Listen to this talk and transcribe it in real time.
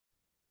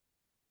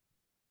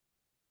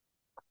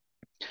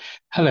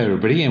Hello,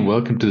 everybody, and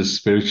welcome to the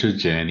Spiritual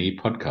Journey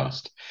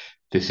podcast.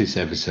 This is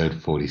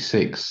episode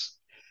 46.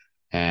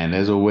 And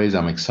as always,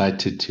 I'm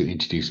excited to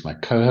introduce my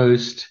co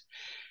host,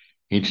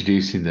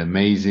 introducing the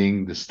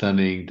amazing, the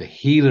stunning, the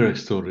healer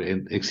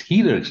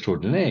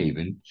extraordinaire,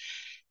 even,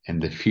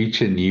 and the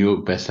future New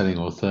York bestselling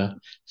author,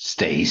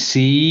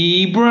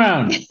 Stacey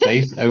Brown.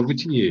 Stace, over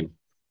to you.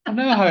 I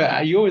know how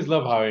you always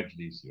love how I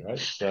introduce you,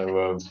 right? I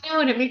know,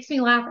 and it makes me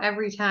laugh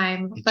every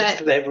time. Just to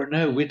But let everyone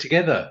know, we're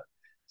together.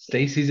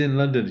 Stacey's in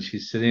London.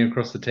 She's sitting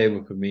across the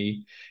table from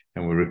me,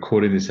 and we're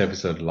recording this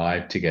episode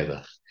live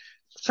together.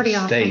 it's So, pretty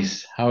awesome.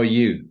 Stace, how are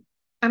you?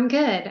 I'm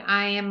good.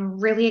 I am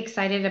really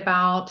excited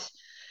about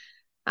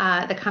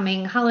the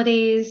coming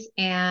holidays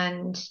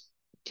and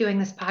doing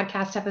this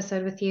podcast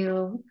episode with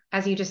you.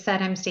 As you just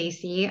said, I'm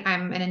Stacy.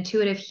 I'm an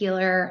intuitive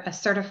healer, a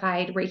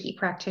certified Reiki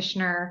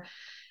practitioner,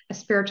 a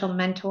spiritual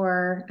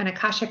mentor, an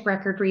Akashic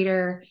record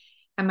reader,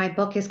 and my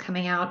book is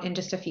coming out in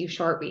just a few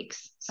short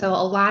weeks. So,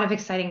 a lot of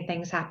exciting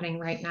things happening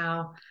right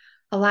now,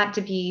 a lot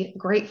to be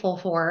grateful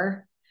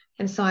for.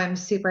 And so, I'm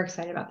super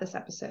excited about this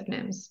episode,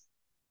 Nims.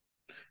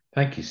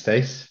 Thank you,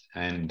 Stace.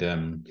 And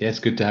yeah, it's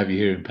good to have you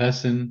here in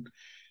person.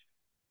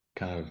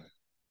 Kind of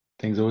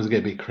things always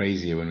get a bit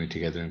crazier when we're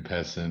together in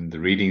person. The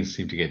readings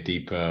seem to get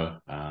deeper.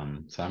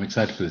 So I'm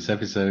excited for this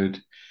episode.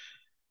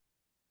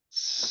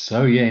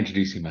 So yeah,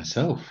 introducing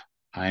myself.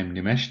 I'm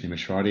Nimesh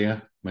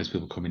Radia. Most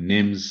people call me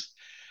Nims.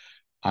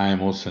 I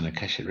am also an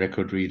Akashic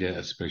record reader,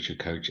 a spiritual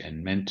coach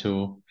and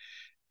mentor.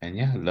 And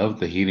yeah, I love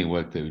the healing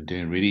work that we're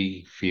doing.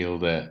 Really feel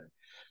that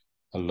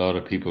a lot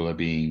of people are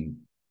being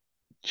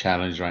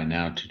challenged right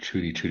now to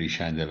truly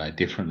shine their light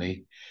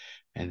differently.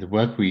 And the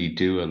work we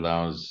do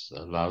allows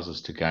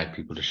us to guide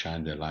people to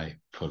shine their light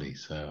fully.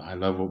 So I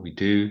love what we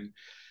do.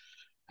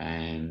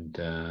 And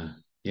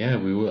yeah,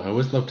 I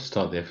always love to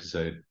start the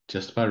episode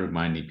just by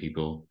reminding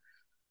people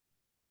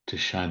to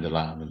shine the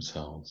light on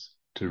themselves.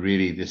 To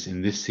really this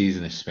in this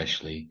season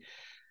especially,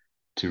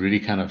 to really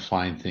kind of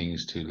find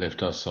things to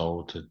lift our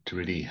soul, to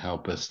really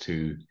help us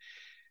to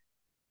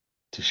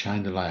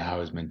shine the light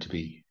how it's meant to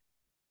be.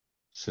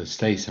 So,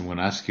 Stace, I'm going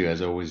to ask you,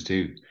 as I always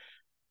do,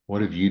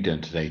 what have you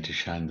done today to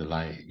shine the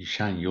light? You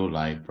shine your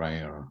light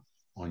brighter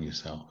on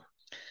yourself.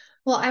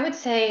 Well, I would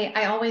say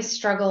I always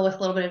struggle with a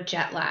little bit of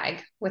jet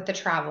lag with the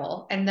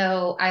travel. And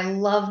though I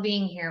love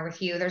being here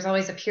with you, there's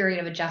always a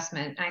period of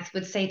adjustment. I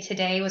would say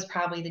today was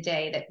probably the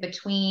day that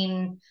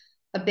between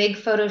a big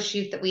photo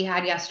shoot that we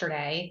had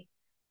yesterday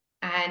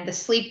and the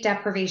sleep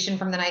deprivation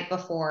from the night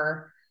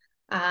before,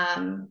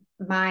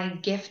 my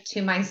gift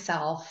to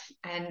myself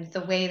and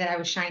the way that I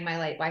was shining my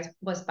light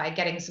was by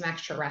getting some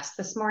extra rest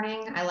this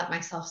morning. I let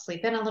myself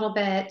sleep in a little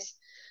bit,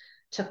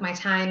 took my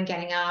time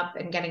getting up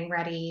and getting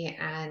ready,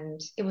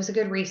 and it was a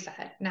good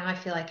reset. Now I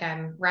feel like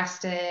I'm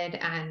rested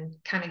and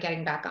kind of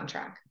getting back on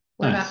track.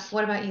 What about Nice.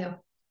 what about you?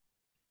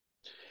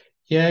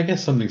 Yeah, I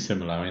guess something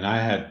similar. I mean, I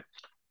had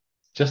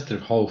just a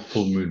whole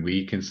full moon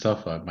week and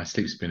stuff. My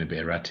sleep's been a bit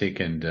erratic,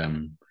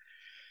 and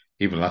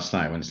even last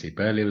night I went to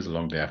sleep early. It was a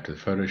long day after the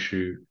photo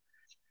shoot,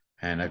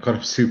 and I got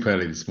up super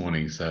early this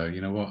morning. So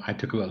you know what? I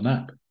took a little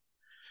nap.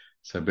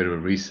 So a bit of a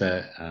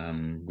reset.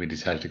 We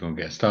decided to go and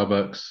get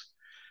Starbucks.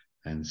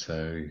 And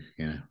so,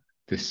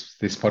 this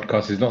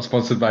podcast is not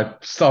sponsored by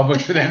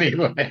Starbucks in any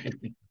way,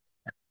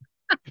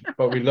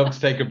 but we love to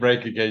take a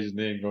break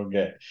occasionally and go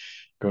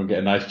and get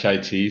a nice chai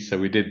tea. So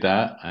we did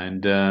that,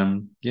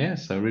 and yeah,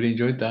 so I really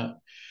enjoyed that.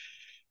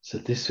 So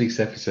this week's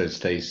episode,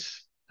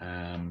 Stace,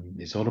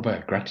 is all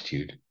about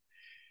gratitude,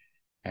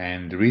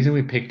 and the reason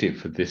we picked it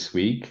for this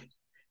week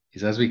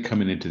is as we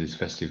coming into this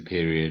festive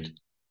period,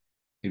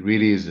 it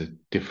really is a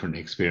different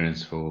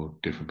experience for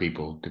different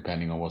people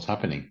depending on what's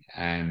happening,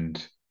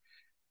 and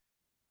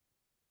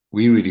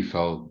we really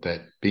felt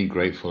that being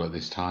grateful at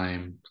this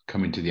time,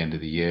 coming to the end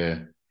of the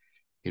year,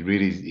 it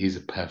really is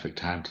a perfect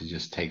time to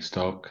just take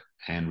stock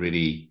and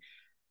really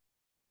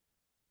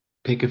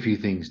pick a few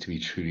things to be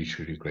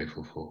truly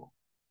grateful for.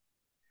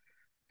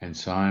 And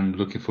so I'm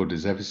looking forward to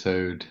this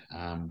episode.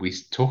 We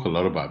talk a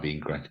lot about being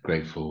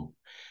grateful,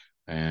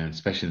 and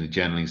especially in the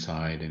journaling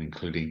side and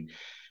including.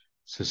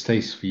 So,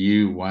 Stace, for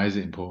you, why is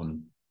it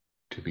important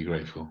to be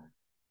grateful?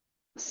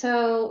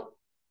 So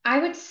I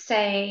would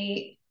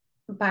say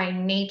by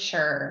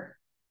nature,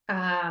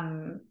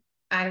 um,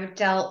 I've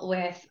dealt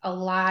with a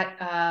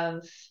lot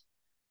of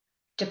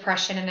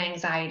depression and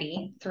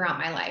anxiety throughout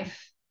my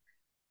life.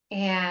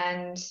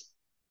 And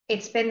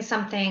it's been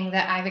something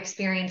that I've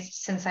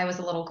experienced since I was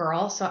a little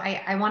girl. So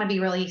I want to be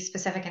really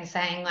specific in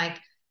saying, like,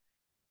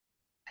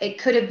 it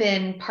could have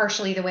been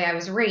partially the way I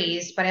was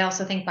raised, but I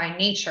also think by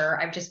nature,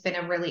 I've just been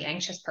a really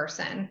anxious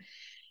person.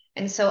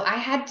 And so I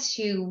had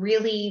to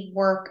really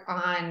work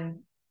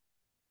on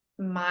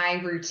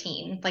my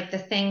routine, like the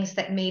things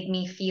that made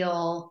me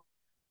feel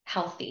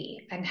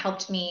healthy and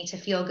helped me to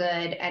feel good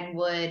and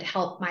would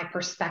help my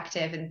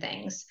perspective and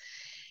things.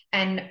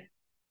 And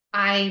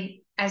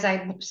as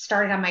I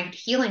started on my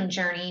healing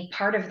journey,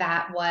 part of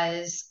that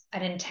was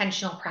an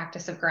intentional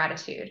practice of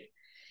gratitude.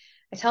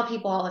 I tell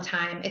people all the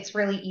time, it's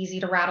really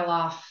easy to rattle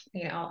off,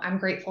 I'm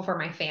grateful for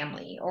my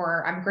family,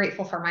 or I'm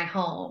grateful for my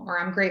home, or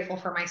I'm grateful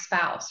for my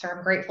spouse, or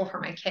I'm grateful for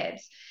my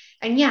kids.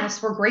 And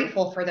yes, we're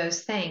grateful for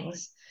those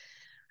things.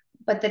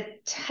 But the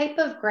type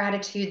of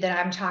gratitude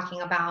that I'm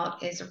talking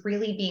about is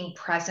really being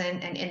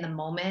present and in the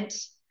moment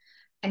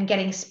and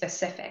getting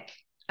specific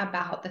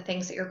about the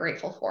things that you're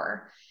grateful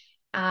for.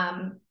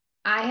 Um,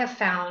 I have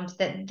found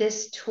that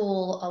this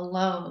tool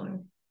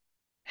alone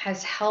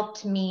has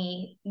helped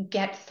me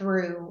get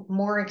through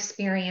more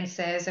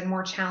experiences and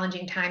more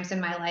challenging times in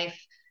my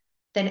life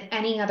than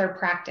any other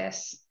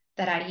practice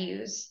that I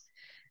use,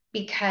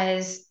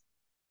 because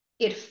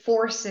it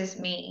forces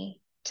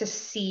me to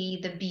see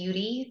the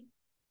beauty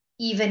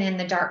even in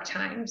the dark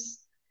times.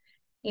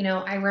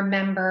 I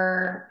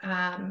remember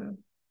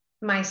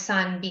my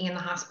son being in the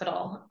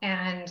hospital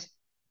and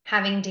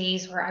having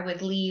days where I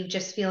would leave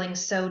just feeling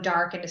so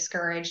dark and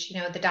discouraged.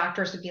 The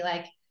doctors would be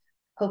like,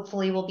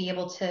 hopefully we'll be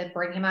able to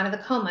bring him out of the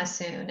coma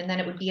soon. And then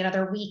it would be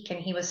another week and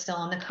he was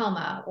still in the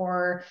coma.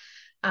 Or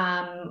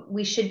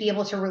we should be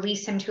able to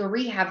release him to a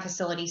rehab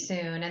facility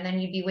soon. And then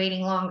you'd be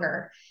waiting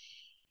longer.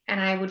 And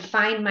I would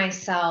find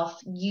myself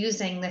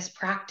using this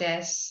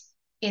practice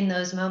in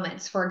those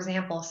moments. For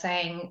example,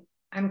 saying,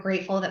 I'm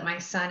grateful that my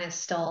son is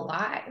still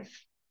alive.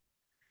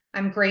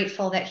 I'm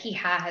grateful that he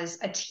has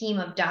a team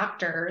of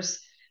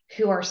doctors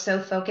who are so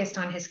focused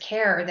on his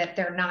care that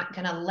they're not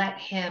going to let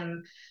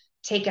him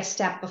take a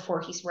step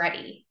before he's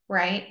ready.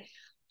 Right.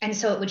 And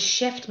so it would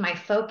shift my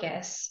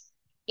focus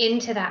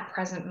into that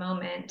present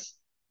moment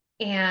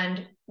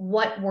and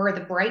what were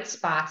the bright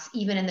spots,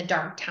 even in the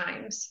dark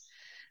times.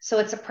 So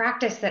it's a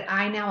practice that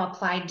I now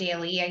apply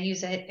daily. I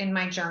use it in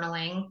my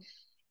journaling.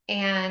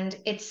 And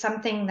it's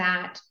something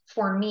that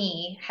for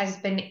me has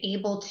been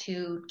able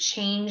to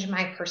change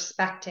my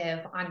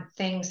perspective on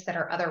things that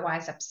are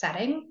otherwise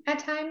upsetting at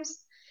times.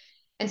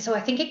 And so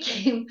I think it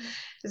came,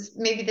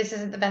 maybe this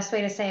isn't the best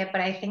way to say it, but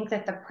I think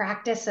that the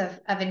practice of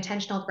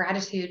intentional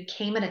gratitude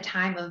came at a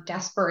time of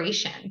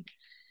desperation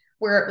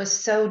where it was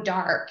so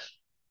dark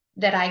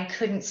that I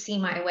couldn't see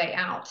my way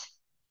out.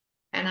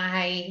 And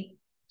I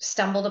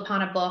stumbled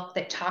upon a book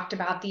that talked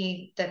about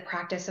the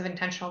practice of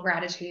intentional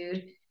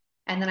gratitude.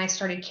 And then I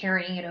started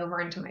carrying it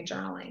over into my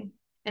journaling.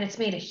 And it's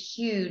made a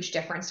huge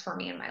difference for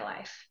me in my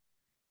life.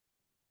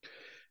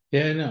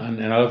 Yeah, no,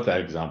 and I love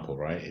that example,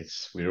 right?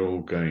 We've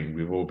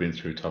all been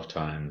through tough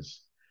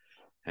times,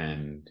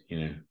 and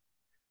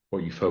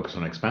what you focus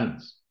on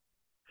expands.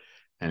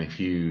 And if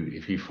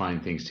you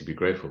find things to be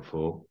grateful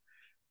for,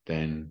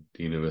 then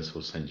the universe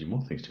will send you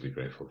more things to be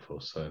grateful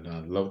for. So no, I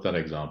love that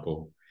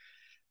example.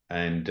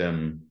 And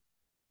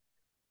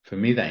for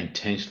me, that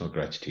intentional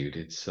gratitude,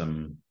 it's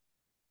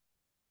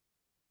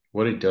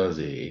what it does,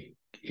 it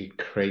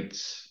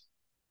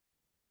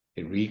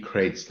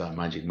recreates that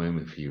magic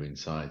moment for you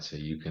inside, so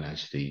you can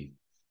actually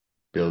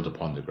build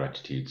upon the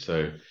gratitude.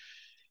 So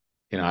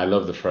I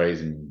love the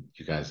phrase, and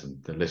you guys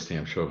that are listening,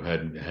 I'm sure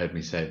have heard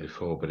me say it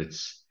before, but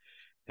it's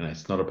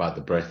not about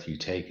the breath you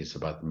take, it's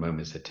about the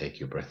moments that take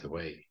your breath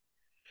away.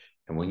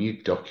 And when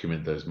you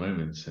document those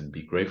moments and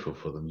be grateful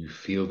for them, you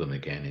feel them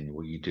again. And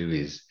what you do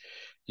is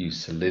you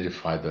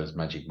solidify those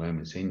magic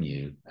moments in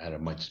you at a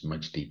much,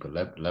 much deeper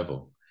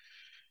level.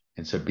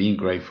 And so being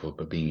grateful,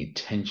 but being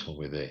intentional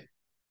with it,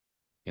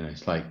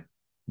 it's like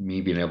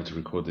me being able to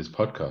record this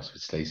podcast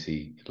with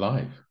Stacey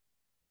live.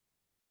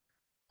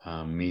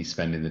 Me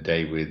spending the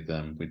day with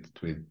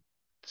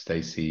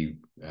Stacey,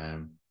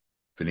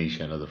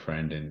 Venetia, another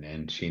friend,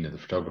 and Sheena, the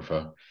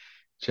photographer,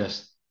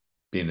 just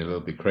being a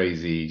little bit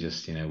crazy.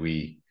 Just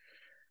we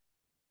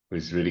it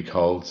was really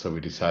cold, so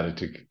we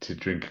decided to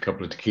drink a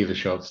couple of tequila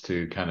shots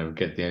to kind of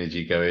get the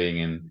energy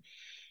going, and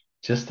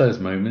just those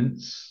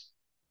moments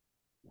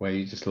where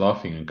you're just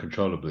laughing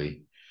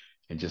uncontrollably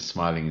and just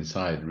smiling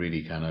inside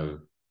really kind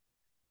of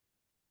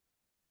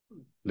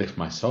lift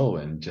my soul.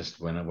 And just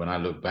when I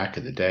look back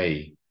at the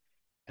day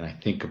and I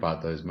think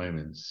about those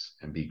moments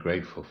and be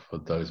grateful for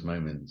those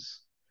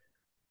moments,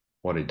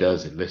 what it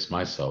does, it lifts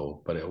my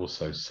soul, but it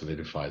also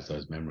solidifies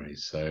those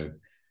memories. So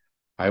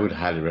I would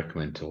highly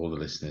recommend to all the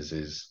listeners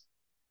is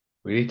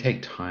really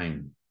take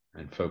time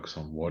and focus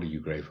on what are you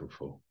grateful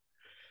for.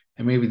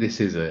 And maybe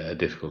this is a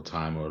difficult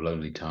time or a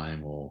lonely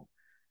time,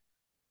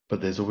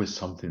 but there's always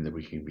something that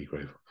we can be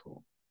grateful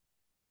for.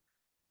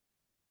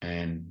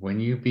 And when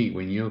you're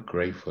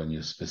grateful and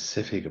you're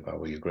specific about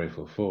what you're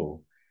grateful for,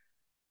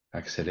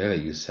 like I said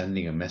earlier, you're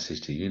sending a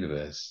message to the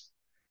universe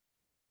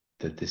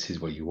that this is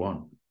what you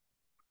want.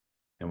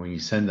 And when you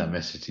send that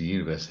message to the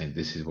universe saying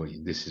this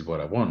is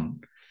what I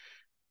want,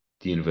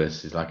 the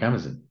universe is like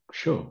Amazon.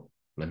 Sure,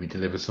 let me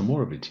deliver some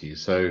more of it to you.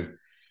 So,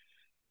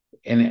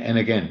 and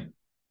again,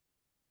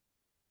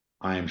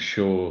 I am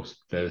sure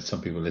there are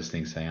some people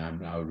listening saying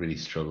I would really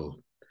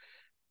struggle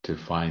to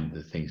find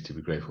the things to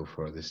be grateful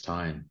for at this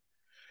time.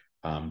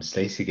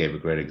 Stacey gave a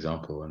great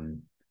example,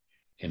 and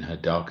in her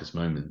darkest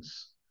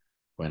moments,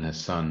 when her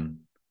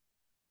son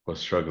was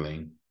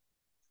struggling,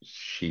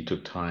 she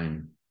took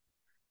time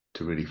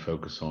to really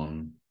focus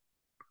on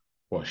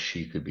what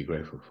she could be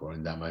grateful for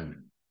in that moment.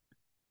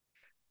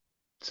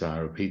 So I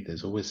repeat,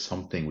 there's always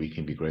something we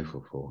can be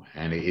grateful for.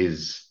 And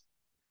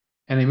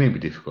it may be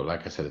difficult,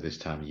 like I said, at this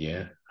time of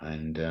year,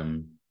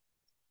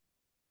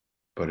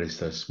 but it's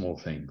those small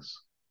things.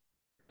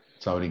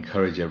 So I would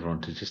encourage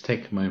everyone to just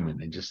take a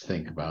moment and just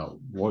think about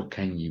what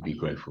can you be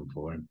grateful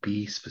for and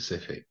be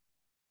specific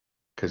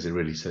because it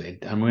really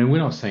said. I mean, we're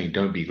not saying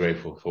don't be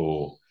grateful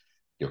for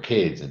your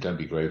kids and don't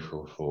be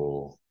grateful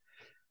for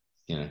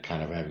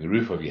kind of having a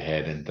roof over your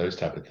head and those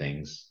type of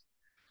things.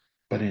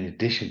 But in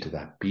addition to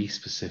that, be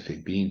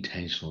specific, be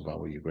intentional about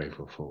what you're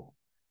grateful for,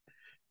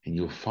 and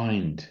you'll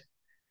find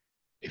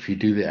if you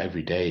do that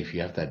every day, if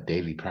you have that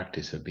daily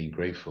practice of being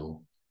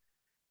grateful,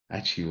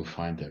 actually you'll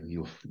find that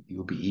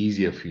you'll be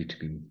easier for you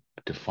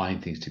to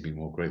find things to be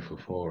more grateful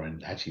for,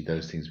 and actually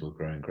those things will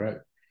grow and grow.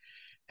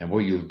 And what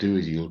you'll do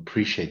is you'll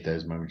appreciate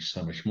those moments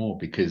so much more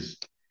because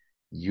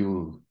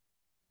you'll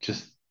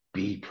just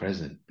be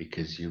present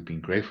because you've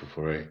been grateful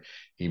for it.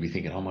 You'll be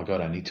thinking, oh my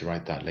God, I need to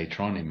write that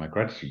later on in my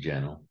gratitude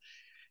journal.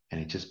 And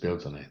it just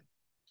builds on it.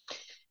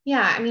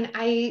 Yeah, I mean,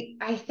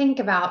 I think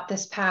about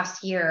this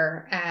past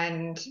year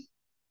and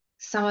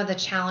some of the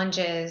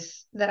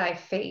challenges that I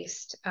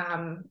faced.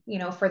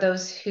 For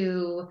those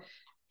who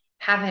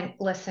haven't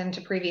listened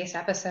to previous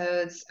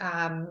episodes,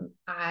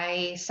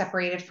 I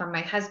separated from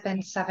my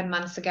husband 7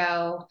 months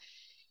ago,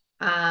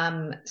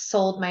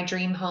 sold my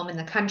dream home in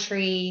the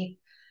country,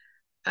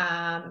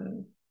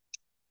 um,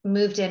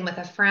 moved in with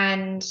a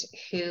friend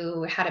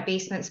who had a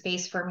basement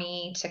space for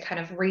me to kind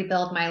of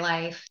rebuild my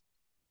life.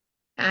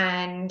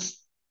 And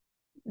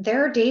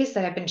there are days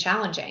that have been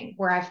challenging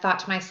where I've thought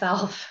to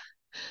myself,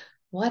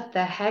 what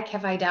the heck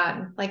have I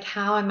done? Like,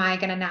 how am I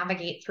going to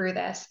navigate through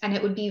this? And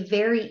it would be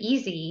very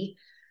easy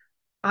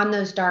on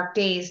those dark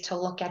days to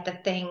look at the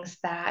things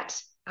that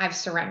I've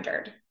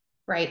surrendered,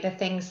 right? The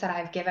things that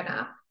I've given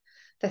up,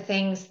 the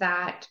things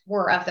that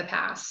were of the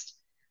past.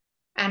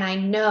 And I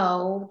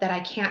know that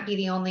I can't be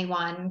the only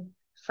one,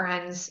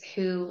 friends,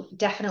 who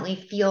definitely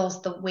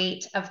feels the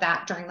weight of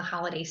that during the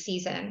holiday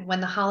season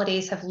when the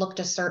holidays have looked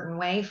a certain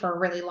way for a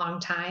really long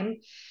time.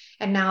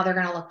 And now they're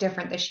going to look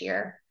different this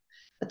year.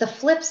 But the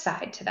flip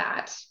side to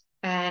that,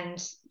 and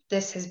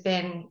this has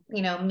been,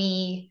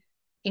 me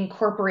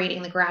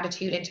incorporating the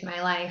gratitude into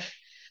my life.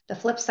 The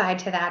flip side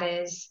to that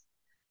is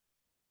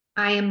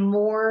I am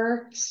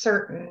more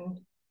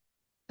certain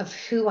of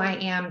who I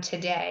am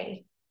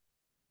today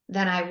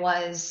than I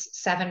was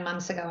 7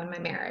 months ago in my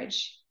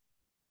marriage.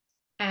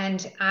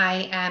 And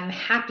I am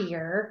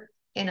happier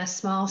in a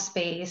small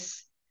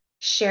space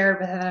shared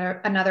with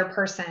another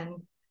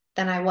person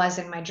than I was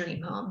in my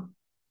dream home.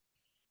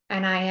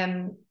 And I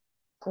am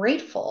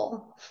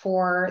grateful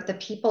for the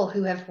people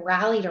who have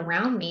rallied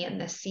around me in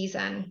this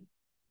season.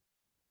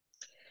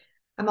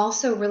 I'm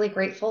also really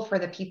grateful for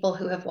the people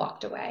who have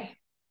walked away.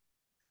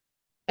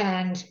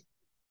 And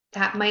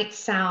that might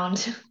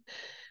sound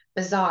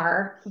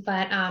bizarre,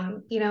 but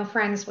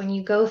friends, when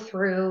you go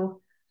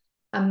through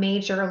a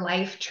major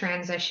life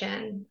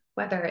transition,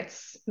 whether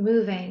it's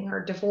moving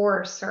or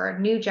divorce or a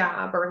new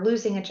job or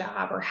losing a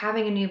job or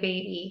having a new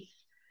baby,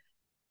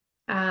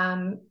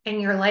 and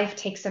your life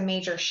takes a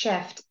major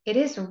shift, it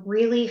is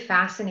really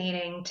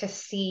fascinating to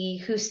see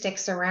who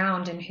sticks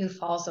around and who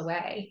falls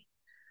away.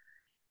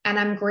 And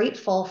I'm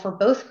grateful for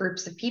both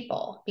groups of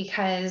people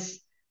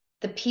because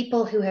the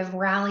people who have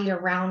rallied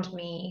around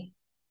me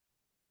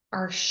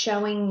are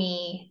showing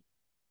me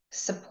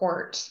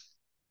support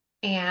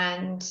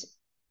and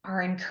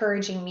are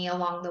encouraging me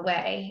along the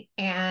way.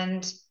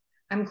 And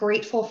I'm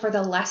grateful for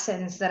the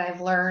lessons that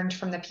I've learned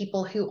from the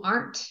people who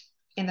aren't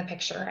in the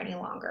picture any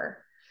longer.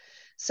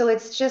 So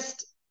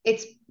it's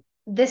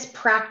this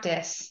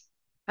practice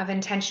of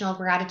intentional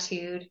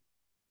gratitude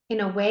in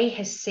a way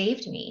has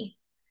saved me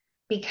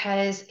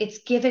because it's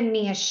given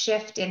me a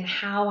shift in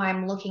how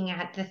I'm looking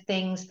at the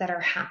things that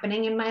are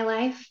happening in my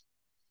life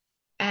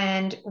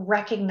and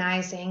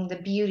recognizing the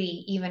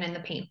beauty even in the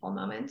painful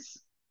moments.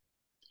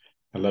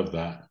 I love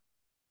that.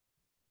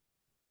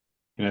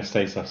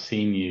 Stace, I've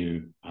seen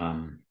you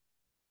in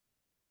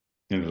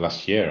the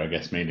last year, I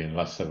guess maybe in the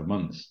last 7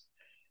 months,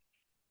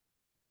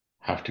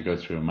 have to go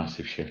through a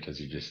massive shift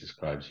as you just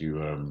described.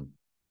 Your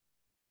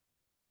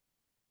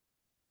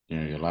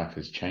life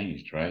has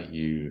changed, right?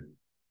 You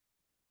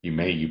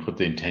put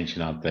the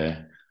intention out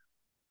there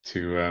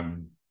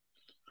to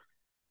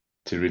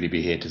really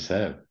be here to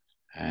serve.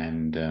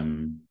 And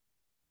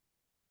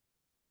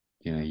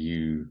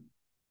you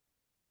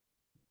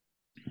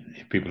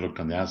if people looked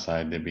on the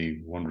outside, they'd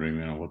be wondering,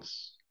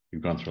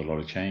 you've gone through a lot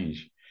of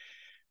change,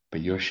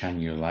 but you're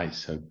shining your light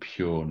so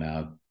pure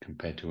now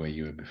compared to where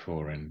you were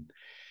before. And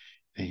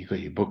then you've got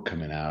your book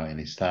coming out, and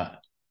it's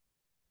that,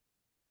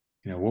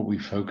 what we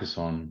focus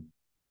on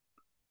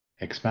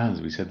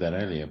expands. We said that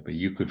earlier, but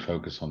you could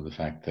focus on the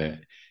fact that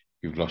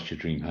you've lost your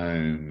dream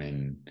home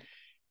and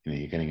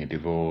you're getting a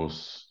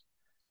divorce.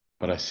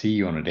 But I see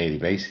you on a daily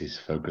basis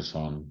focus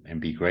on and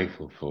be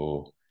grateful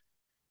for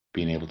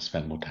being able to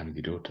spend more time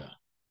with your daughter.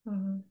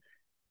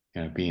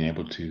 Mm-hmm. Being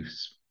able to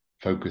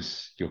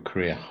focus your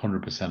career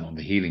 100% on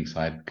the healing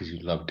side because you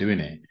love doing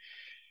it.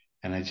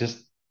 And I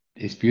just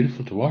it's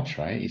beautiful to watch,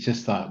 right? It's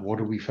just that what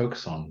do we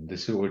focus on?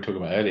 This is what we were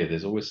talking about earlier.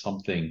 There's always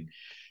something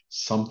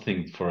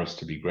for us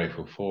to be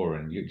grateful for.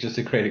 And you just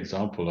a great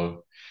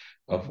example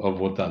of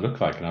what that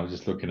looked like. And I was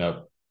just looking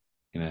up,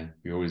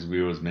 we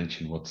always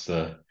mention what's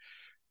the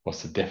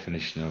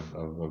definition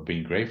of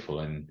being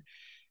grateful. And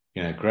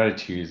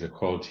gratitude is a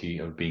quality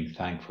of being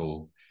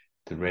thankful,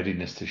 the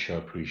readiness to show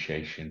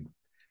appreciation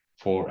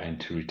for and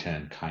to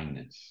return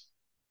kindness.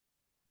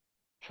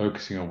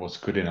 Focusing on what's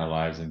good in our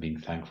lives and being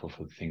thankful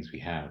for the things we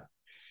have.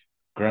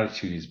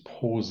 Gratitude is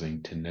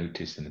pausing to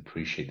notice and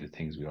appreciate the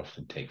things we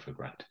often take for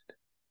granted.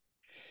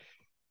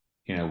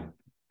 You know,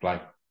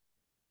 like,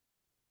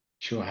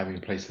 sure, having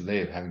a place to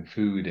live, having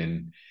food,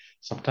 and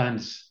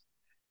sometimes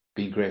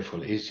being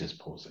grateful is just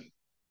pausing,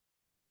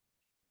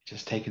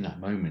 just taking that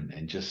moment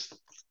and just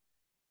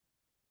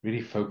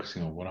really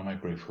focusing on what am I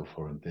grateful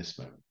for in this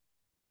moment.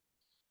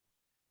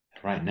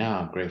 Right now,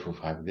 I'm grateful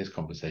for having this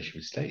conversation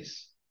with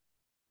Stace.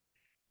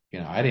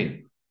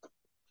 I've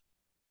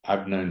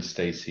known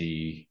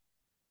Stacey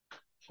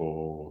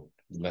for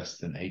less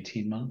than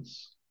 18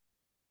 months.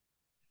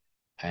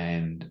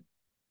 And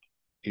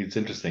it's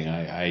interesting.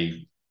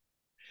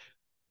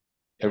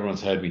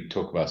 Everyone's heard me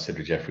talk about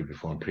Sidra Jeffrey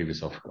before in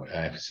previous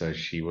episodes.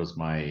 She was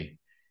my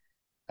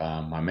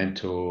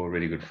mentor,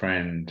 really good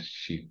friend.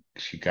 She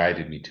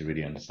guided me to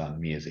really understand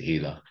me as a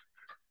healer.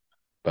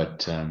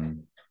 But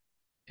in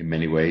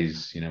many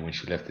ways, when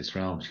she left this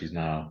realm, she's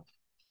now,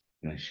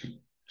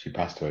 she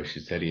passed away.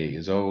 She's 38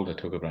 years old. I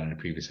talked about it in a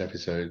previous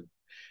episode,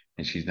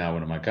 and she's now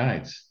one of my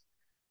guides.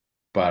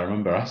 But I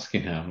remember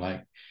asking her, I'm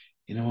like,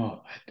 you know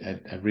what?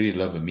 I really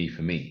love a me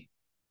for me.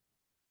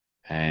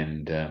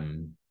 And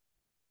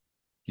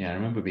yeah, I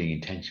remember being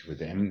intentional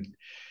with it. And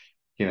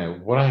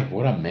what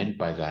I meant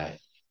by that,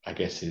 I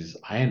guess, is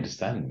I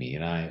understand me,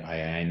 and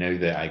I know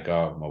that I go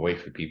out of my way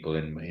for people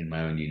in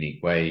my own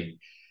unique way.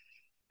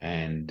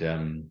 And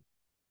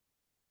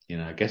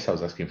I guess I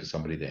was asking for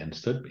somebody that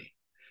understood me.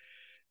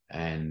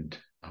 And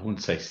I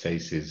wouldn't say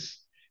Stace is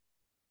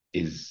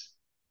is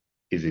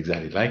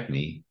exactly like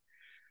me,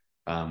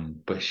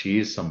 but she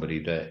is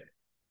somebody that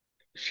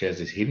shares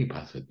this healing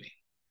path with me.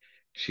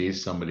 She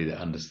is somebody that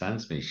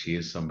understands me. She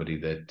is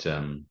somebody that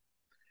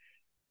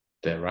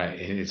right.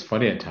 It's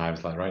funny at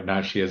times, like right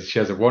now, she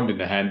has a wand in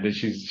her hand, and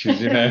she's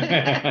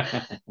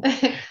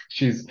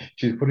she's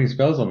putting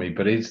spells on me.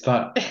 But it's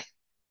that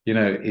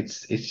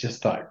it's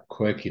just that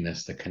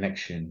quirkiness, the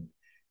connection,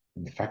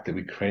 and the fact that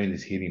we're creating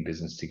this healing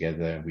business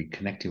together. We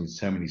connecting with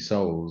so many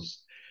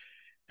souls,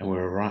 and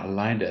we're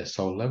aligned at a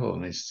soul level.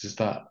 And it's just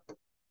that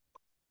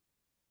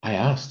I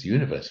asked the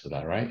universe for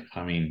that, right?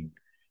 I mean,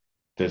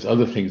 there's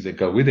other things that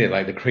go with it,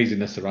 like the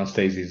craziness around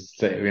Stacey's,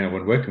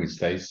 when working with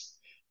Stace,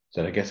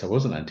 that I guess I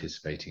wasn't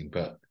anticipating.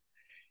 But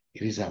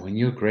it is that when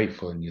you're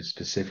grateful and you're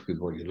specific with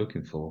what you're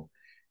looking for,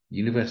 the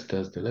universe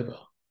does deliver.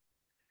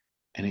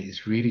 And it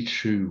is really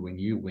true when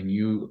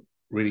you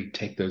really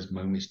take those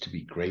moments to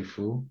be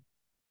grateful,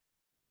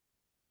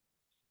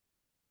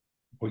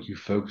 what you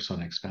focus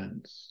on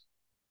expands.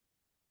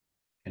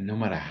 And no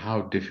matter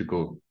how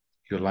difficult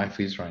your life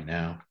is right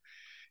now,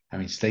 I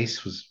mean,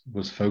 Stace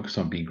was focused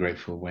on being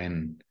grateful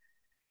when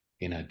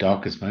in her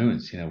darkest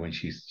moments, when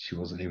she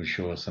wasn't even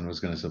sure her son was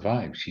going to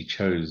survive. She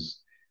chose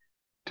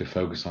to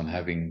focus on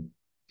having,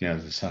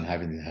 the son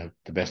having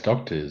the best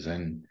doctors,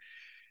 and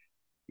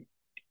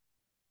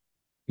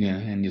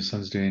and your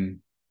son's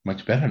doing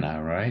much better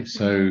now, right?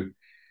 So,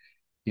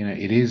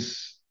 it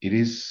is,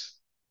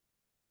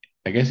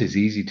 I guess it's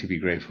easy to be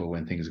grateful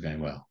when things are going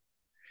well.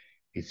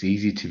 It's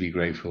easy to be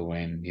grateful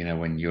when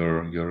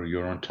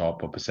you're on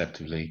top or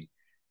perceptively.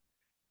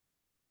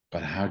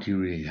 But how do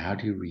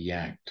you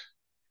react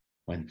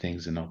when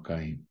things are not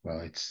going well?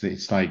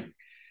 It's like,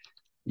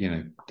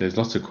 there's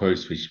lots of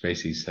quotes which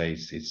basically say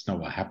it's not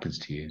what happens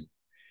to you,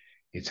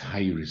 it's how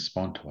you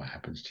respond to what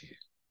happens to you.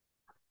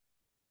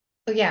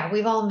 Yeah,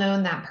 we've all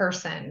known that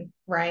person,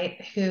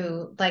 right?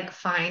 Who like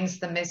finds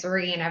the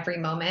misery in every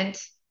moment.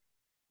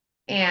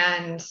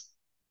 And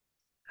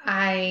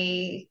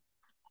I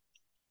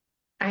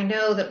I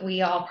know that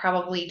we all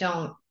probably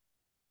don't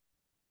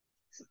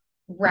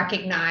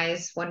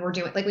recognize when we're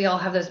doing, like, we all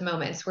have those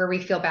moments where we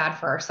feel bad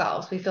for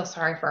ourselves. We feel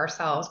sorry for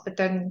ourselves, but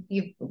then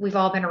we've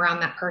all been around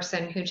that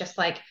person who just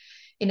like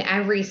in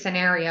every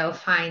scenario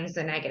finds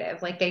the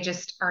negative. Like they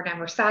just are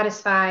never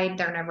satisfied,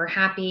 they're never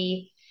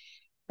happy.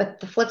 But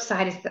the flip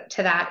side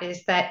to that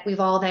is that we've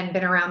all then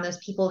been around those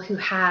people who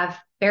have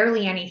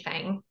barely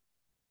anything,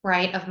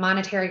 right, of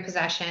monetary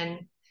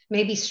possession,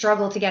 maybe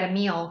struggle to get a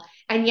meal,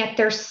 and yet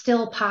they're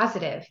still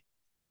positive.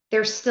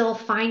 They're still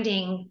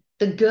finding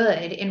the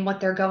good in what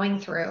they're going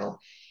through.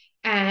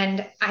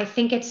 And I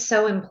think it's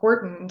so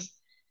important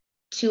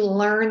to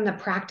learn the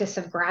practice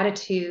of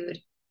gratitude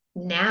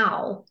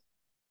now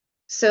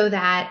so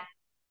that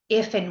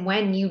if and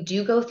when you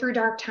do go through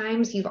dark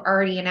times, you've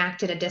already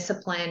enacted a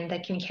discipline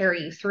that can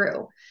carry you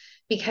through.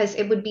 Because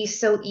it would be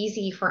so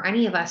easy for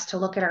any of us to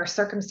look at our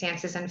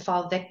circumstances and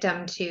fall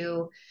victim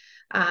to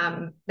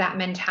that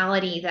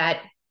mentality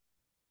that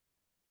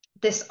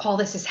all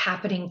this is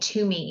happening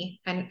to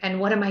me, and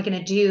what am I going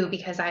to do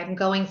because I'm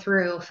going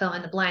through fill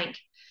in the blank.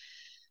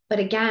 But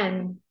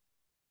again,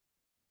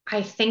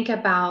 I think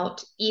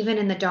about even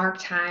in the dark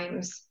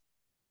times,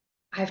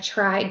 I've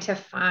tried to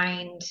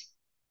find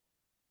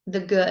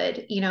the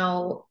good.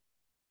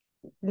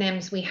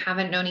 Nims, we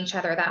haven't known each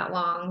other that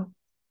long,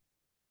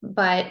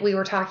 but we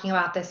were talking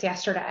about this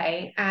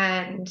yesterday,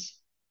 and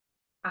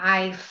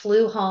I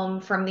flew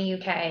home from the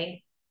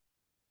UK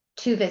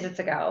 2 visits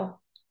ago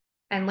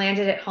and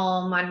landed at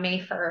home on May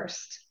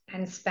 1st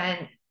and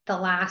spent the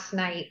last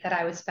night that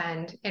I would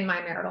spend in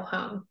my marital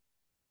home.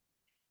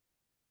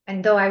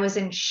 And though I was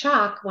in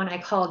shock when I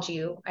called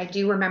you, I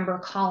do remember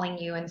calling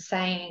you and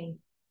saying,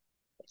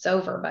 "It's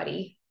over,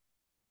 buddy,"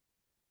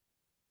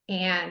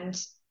 and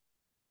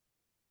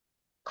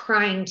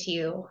crying to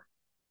you.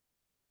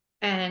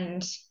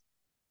 And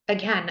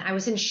again, I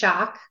was in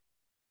shock.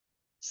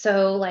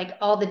 So like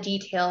all the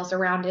details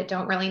around it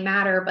don't really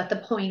matter. But the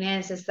point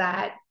is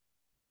that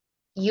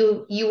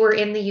you were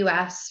in the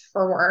US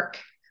for work.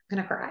 I'm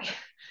gonna cry.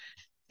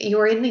 You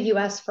were in the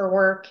US for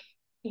work,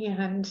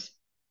 and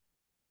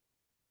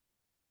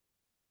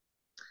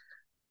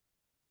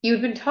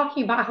you'd been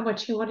talking about how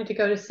much you wanted to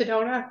go to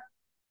Sedona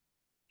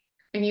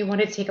and you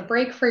wanted to take a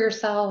break for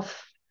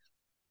yourself.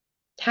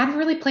 Hadn't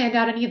really planned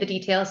out any of the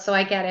details, so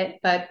I get it,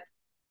 but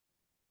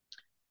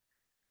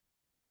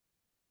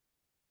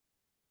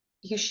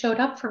you showed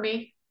up for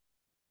me.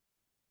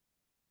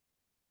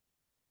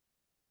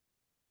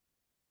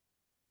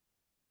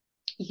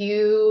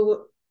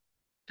 You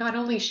not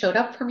only showed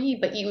up for me,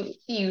 but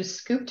you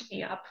scooped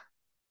me up.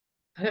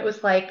 And it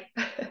was like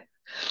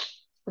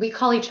we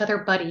call each other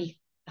buddy.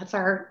 That's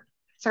our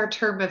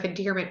term of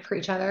endearment for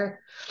each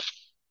other.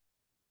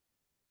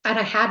 And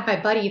I had my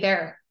buddy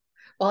there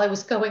while I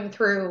was going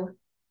through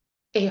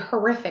a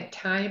horrific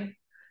time.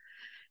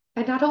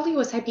 And not only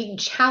was I being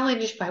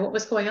challenged by what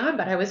was going on,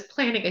 but I was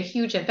planning a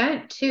huge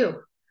event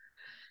too.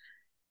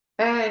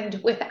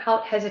 And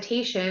without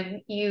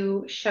hesitation,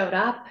 you showed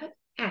up,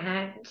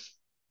 and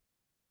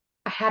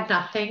I had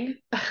nothing.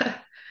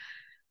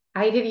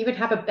 I didn't even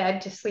have a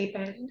bed to sleep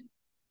in.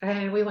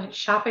 And we went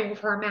shopping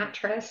for a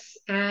mattress,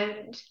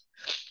 and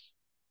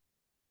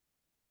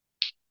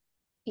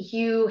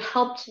you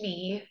helped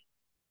me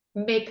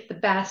make the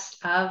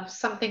best of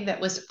something that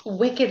was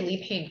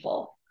wickedly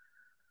painful.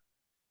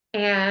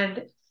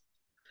 And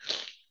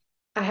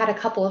I had a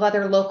couple of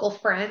other local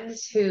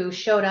friends who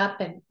showed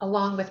up, and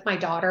along with my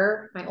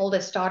daughter, my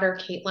oldest daughter,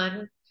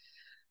 Caitlin,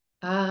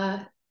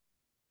 uh,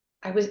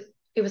 I was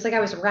it was like I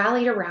was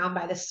rallied around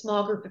by this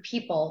small group of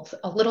people,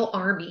 a little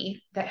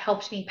army that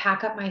helped me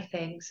pack up my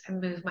things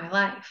and move my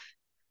life.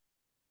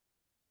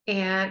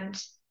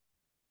 And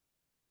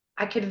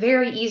I could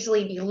very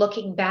easily be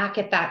looking back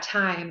at that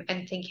time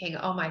and thinking,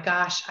 oh my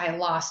gosh, I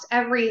lost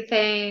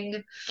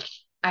everything.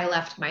 I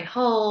left my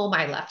home.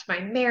 I left my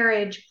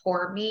marriage.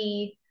 Poor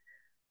me.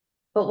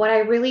 But what I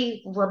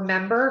really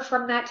remember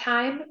from that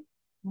time,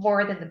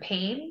 more than the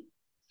pain,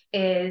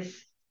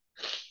 is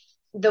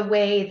the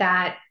way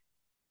that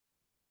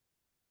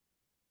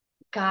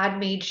God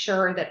made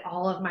sure that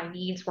all of my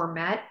needs were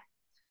met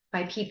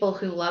by people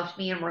who loved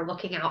me and were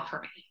looking out for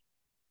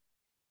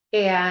me.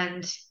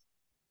 And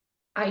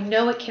I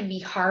know it can be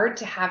hard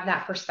to have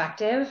that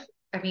perspective.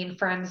 I mean,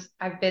 friends,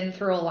 I've been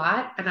through a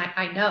lot, and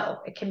I know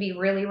it can be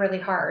really, really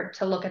hard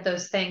to look at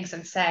those things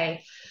and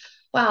say,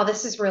 wow,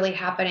 this is really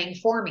happening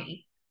for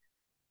me.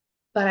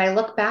 But I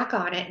look back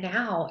on it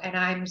now and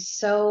I'm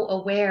so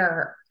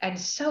aware and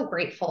so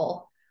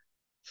grateful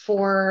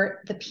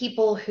for the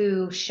people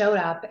who showed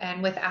up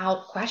and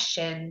without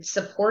question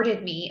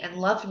supported me and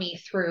loved me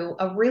through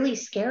a really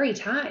scary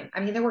time. I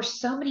mean, there were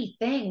so many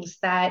things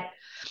that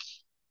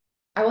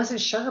I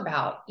wasn't sure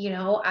about.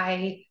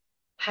 I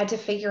had to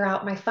figure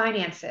out my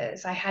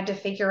finances. I had to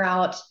figure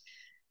out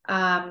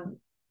um,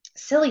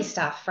 silly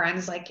stuff,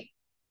 friends, like,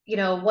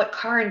 what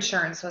car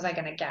insurance was I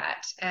going to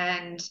get?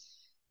 And,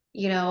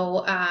 you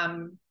know,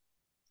 um,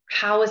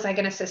 how was I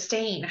going to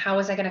sustain? How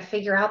was I going to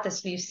figure out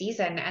this new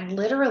season? And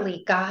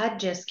literally, God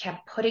just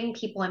kept putting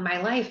people in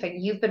my life.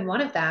 And you've been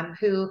one of them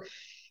who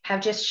have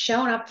just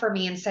shown up for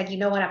me and said, you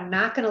know what, I'm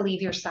not going to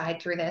leave your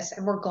side through this,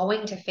 and we're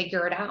going to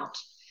figure it out.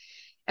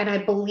 And I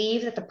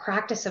believe that the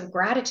practice of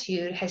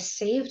gratitude has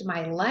saved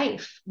my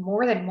life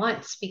more than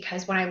once,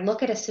 because when I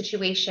look at a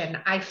situation,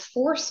 I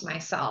force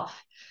myself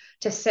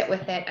to sit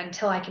with it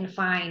until I can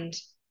find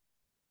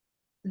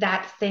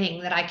that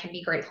thing that I can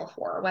be grateful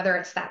for, whether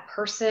it's that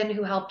person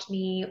who helped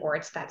me, or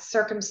it's that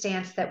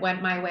circumstance that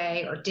went my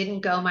way or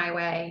didn't go my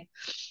way.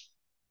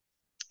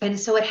 And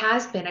so it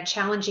has been a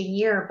challenging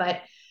year,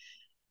 but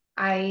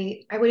I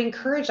would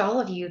encourage all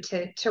of you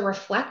to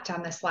reflect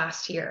on this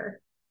last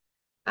year.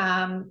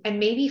 And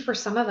maybe for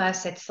some of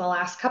us, it's the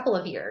last couple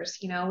of years.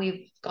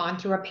 We've gone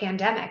through a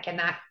pandemic, and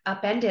that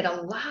upended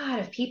a lot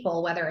of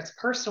people, whether it's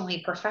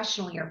personally,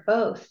 professionally, or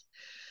both.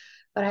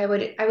 But I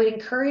would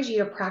encourage you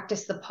to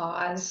practice the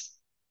pause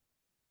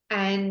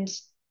and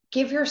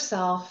give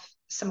yourself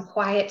some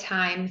quiet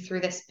time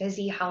through this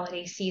busy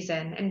holiday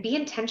season, and be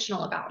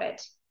intentional about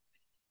it.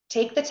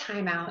 take the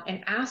time out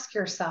and ask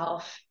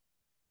yourself,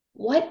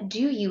 what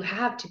do you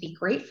have to be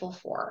grateful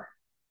for?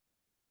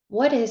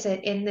 What is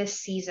it in this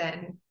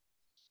season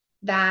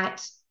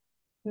that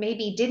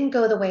maybe didn't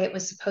go the way it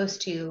was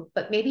supposed to,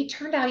 but maybe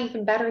turned out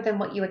even better than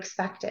what you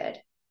expected?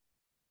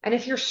 And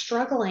if you're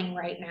struggling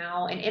right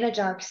now and in a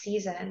dark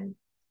season,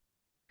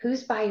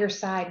 who's by your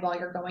side while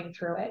you're going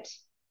through it?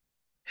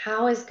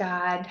 How is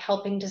God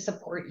helping to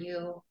support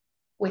you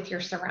with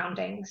your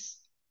surroundings?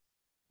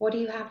 What do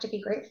you have to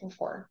be grateful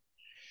for?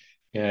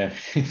 Yeah,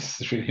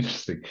 it's really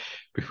interesting.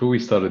 Before we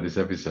started this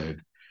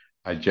episode,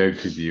 I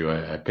joked with you.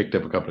 I picked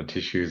up a couple of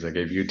tissues. I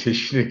gave you a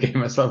tissue. I gave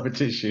myself a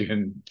tissue,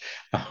 and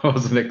I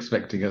wasn't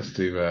expecting us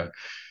to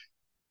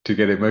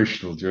get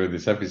emotional during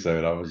this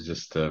episode. I was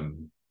just,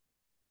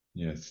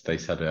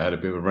 Stacey had a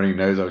bit of a running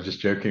nose. I was just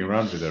joking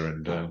around with her,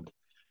 and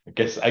I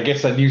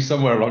guess I knew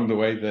somewhere along the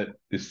way that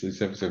this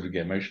episode would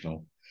get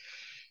emotional.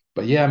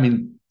 But yeah, I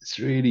mean, it's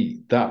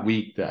really that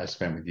week that I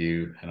spent with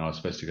you, and I was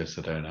supposed to go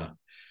to Sedona.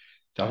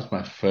 That was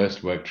my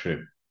first work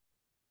trip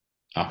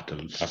after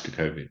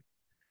COVID.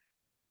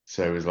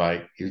 So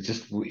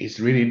it's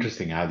really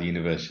interesting how the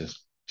universe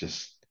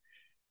just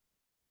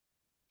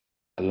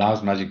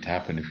allows magic to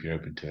happen if you're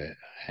open to it.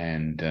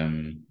 And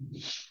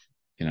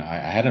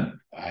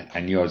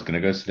I knew I was going to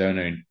go to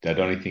Sedona, and the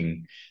only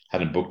thing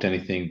hadn't booked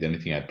anything. The only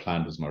thing I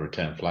planned was my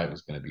return flight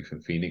was going to be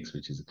from Phoenix,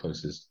 which is the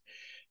closest.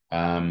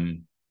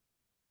 Um,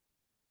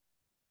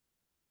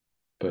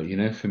 but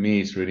for me,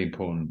 it's really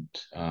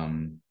important.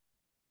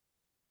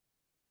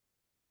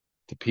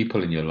 The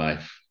people in your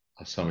life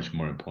are so much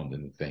more important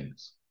than the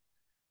things.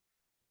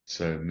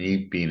 So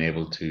me being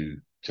able to,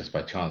 just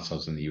by chance, I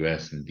was in the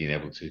US and being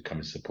able to come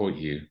and support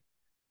you,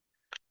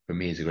 for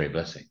me is a great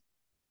blessing.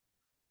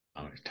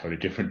 It's totally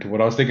different to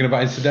what I was thinking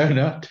about in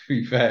Sedona, to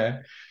be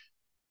fair,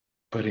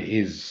 but it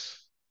is.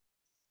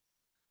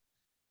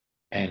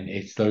 And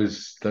it's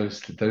those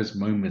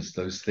moments,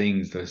 those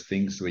things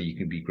where you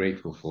can be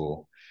grateful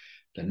for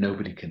that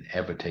nobody can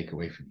ever take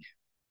away from you.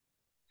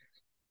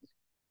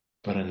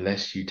 But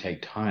unless you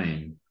take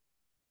time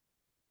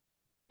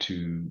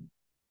to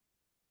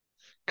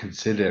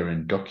consider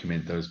and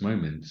document those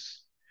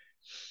moments,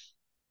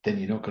 then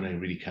you're not going to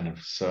really kind of.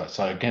 So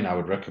again, I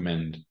would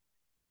recommend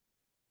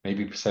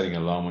maybe setting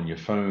an alarm on your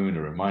phone,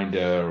 a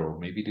reminder, or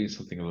maybe doing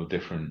something a little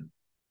different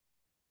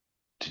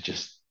to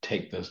just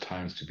take those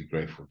times to be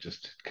grateful,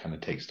 just to kind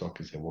of take stock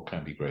and say, what can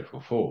I be grateful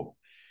for?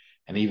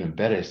 And even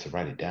better is to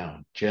write it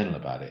down, journal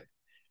about it.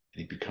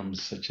 And it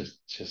becomes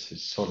just a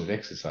solid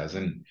exercise.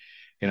 And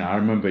I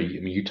remember,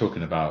 you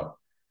talking about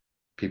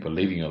people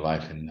leaving your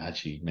life, and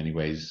actually, in many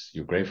ways,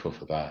 you're grateful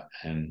for that.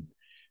 And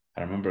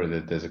I remember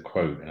that there's a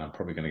quote, and I'm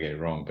probably going to get it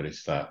wrong, but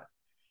it's that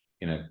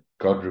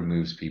God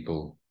removes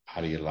people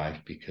out of your life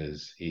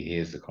because He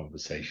hears the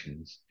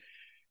conversations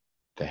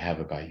they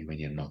have about you when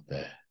you're not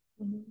there.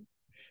 Mm-hmm.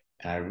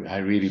 And I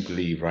really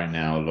believe right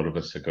now a lot of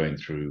us are going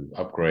through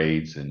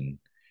upgrades and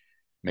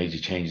major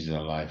changes in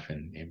our life,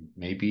 and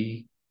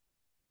maybe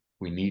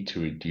we need to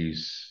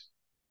reduce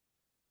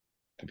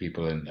the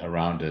people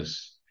around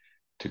us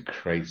to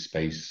create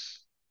space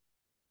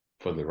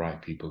for the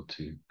right people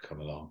to come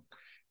along.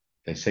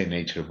 They say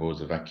nature avoids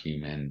a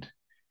vacuum, and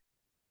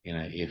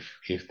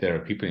if there are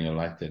people in your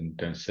life that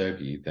don't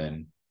serve you,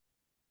 then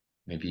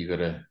maybe you got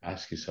to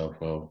ask yourself,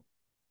 well,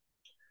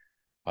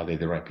 are they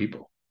the right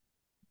people?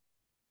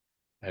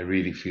 I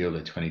really feel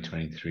that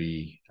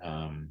 2023,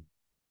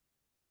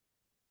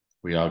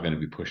 we are going to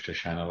be pushed to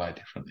shine a light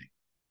differently,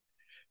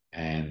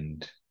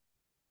 and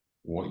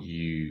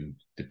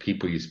the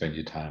people you spend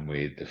your time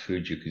with, the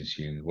food you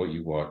consume, what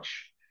you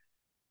watch,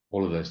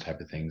 all of those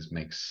type of things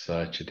make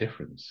such a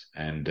difference.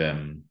 And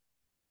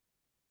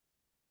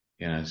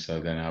so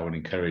then I would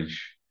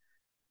encourage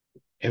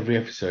every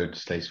episode,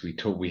 Stacey,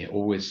 we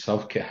always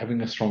self-care,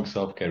 having a strong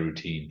self-care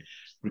routine,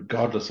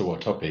 regardless of what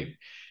topic,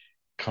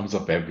 comes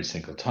up every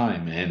single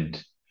time.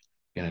 And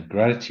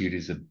gratitude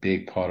is a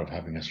big part of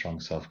having a strong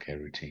self-care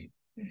routine.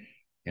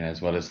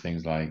 As well as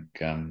things like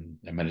a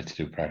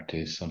meditative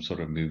practice, some sort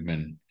of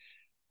movement,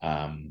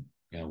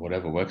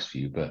 whatever works for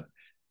you. But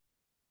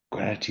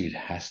gratitude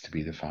has to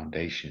be the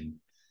foundation,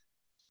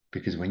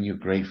 because when you're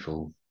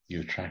grateful,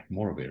 you attract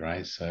more of it,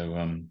 right?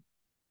 So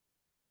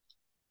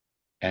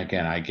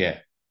again, I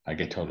get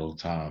told all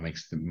the time, I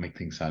make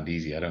things sound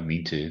easy. I don't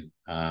mean to,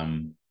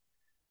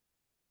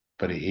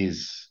 but it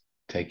is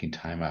taking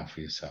time out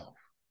for yourself.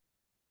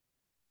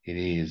 It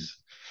is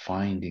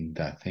finding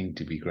that thing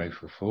to be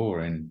grateful for,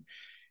 and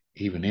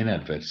even in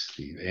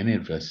adversity,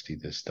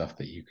 there's stuff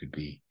that you could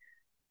be.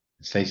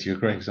 Stacey, you're a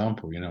great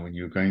example. When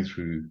you're going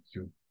through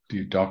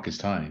your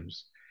darkest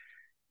times,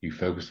 you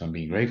focused on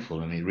being grateful,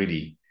 and it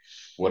really,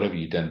 whatever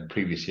you've done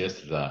previous years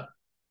to that,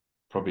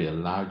 probably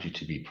allowed you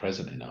to be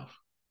present enough.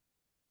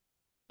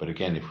 But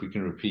again,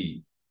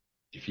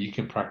 if you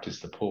can practice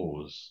the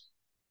pause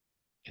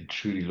and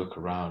truly look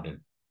around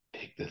and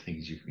pick the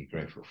things you can be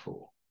grateful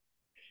for,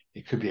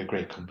 it could be a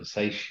great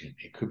conversation.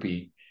 It could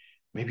be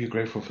maybe you're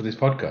grateful for this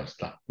podcast.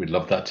 We'd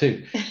love that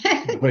too.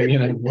 But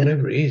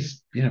whatever it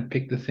is,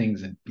 pick the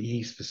things and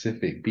be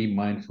specific, be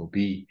mindful,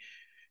 be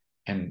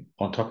And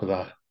on top of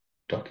that,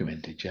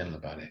 documented, journal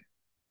about it.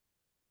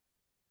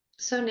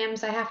 So,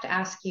 Nims, I have to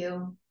ask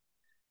you,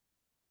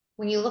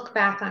 when you look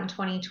back on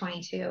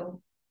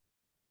 2022,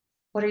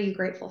 what are you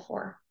grateful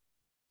for?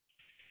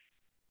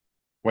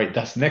 Wait,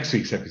 that's next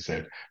week's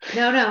episode.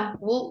 No, no,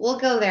 we'll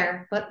go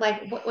there. But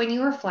like when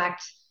you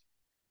reflect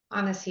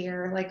on this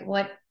year, like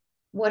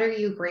what are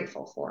you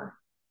grateful for?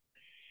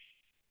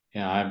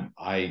 Yeah,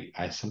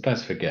 I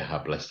sometimes forget how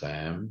blessed I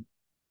am.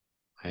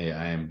 I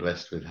am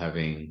blessed with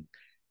having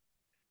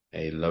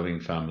a loving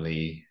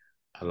family,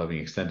 a loving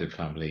extended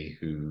family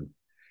who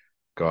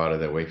go out of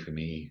their way for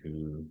me,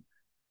 who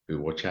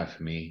watch out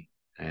for me,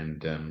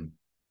 and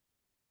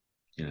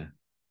you know,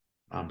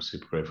 I'm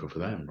super grateful for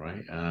them,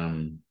 right?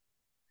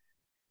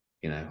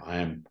 I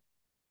am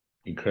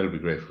incredibly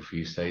grateful for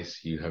you,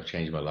 Stace. You have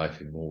changed my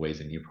life in more ways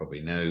than you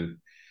probably know.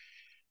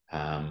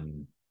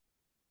 Um,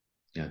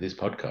 this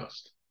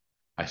podcast,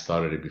 I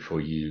started it before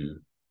I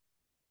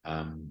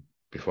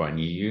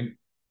knew you,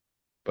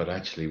 but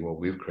actually, what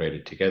we've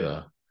created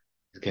together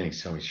is getting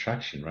so much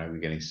traction, right? We're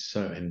getting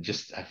and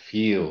just I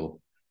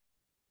feel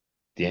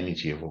the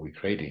energy of what we're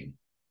creating,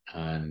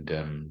 and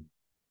the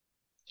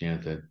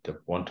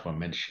one-to-one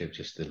mentorship,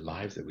 just the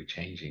lives that we're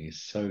changing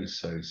is so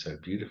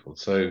beautiful.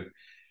 So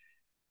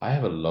I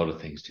have a lot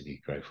of things to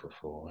be grateful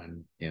for,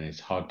 and it's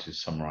hard to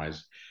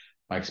summarize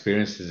my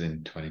experiences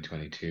in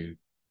 2022.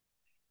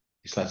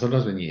 It's like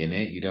sometimes when you're in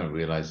it, you don't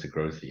realize the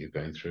growth that you're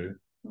going through.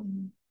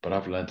 Mm-hmm. But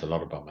I've learned a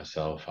lot about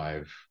myself.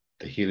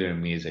 The healer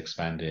in me has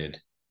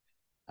expanded.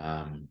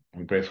 I'm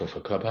grateful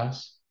for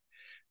Clubhouse.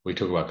 We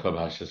talk about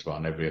Clubhouse just about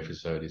on every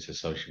episode. It's a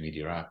social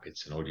media app.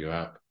 It's an audio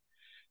app.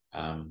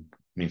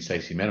 Me and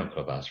Stacey met on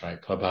Clubhouse,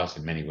 right? Clubhouse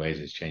in many ways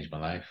has changed my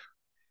life.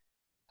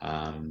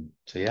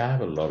 So yeah, I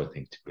have a lot of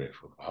things to be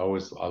grateful for.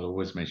 I'll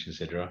always mention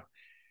Sidra.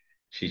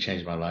 She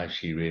changed my life.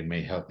 She really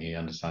may help me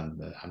understand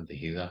that I'm the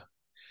healer,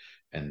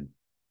 and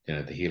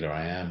the healer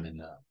I am,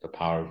 and the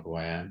power of who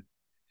I am.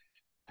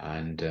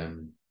 And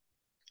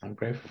I'm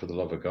grateful for the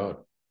love of God.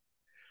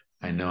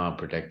 I know I'm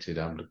protected.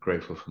 I'm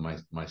grateful for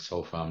my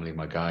soul family,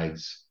 my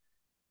guides.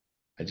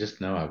 I just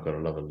know I've got a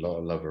lot of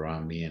love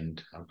around me,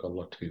 and I've got a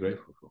lot to be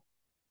grateful for.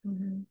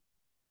 Mm-hmm.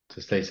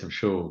 To Stacey, I'm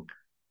sure,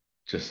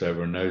 just so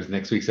everyone knows,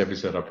 next week's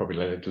episode I'll probably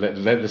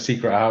let the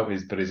secret out,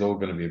 but it's all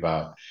going to be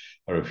about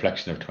a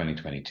reflection of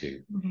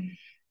 2022. Mm-hmm.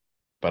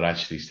 But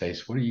actually,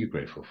 Stacey, what are you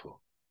grateful for?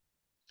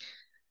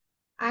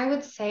 I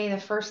would say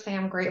the first thing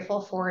I'm grateful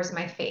for is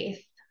my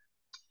faith.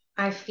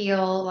 I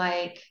feel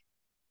like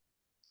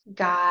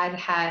God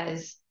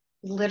has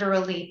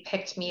literally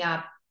picked me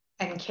up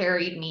and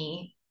carried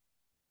me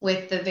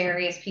with the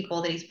various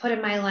people that he's put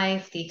in my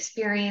life, the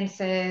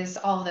experiences,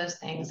 all those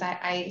things.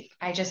 I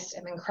just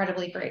am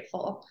incredibly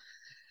grateful.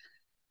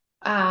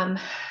 Um,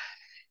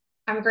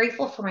 I'm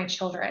grateful for my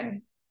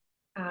children.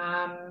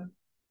 Um,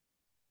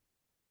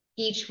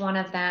 each one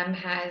of them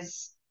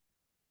has,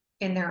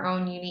 in their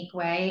own unique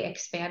way,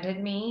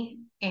 expanded me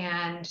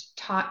and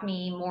taught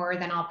me more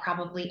than I'll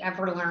probably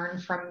ever learn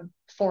from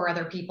four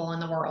other people in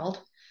the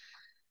world.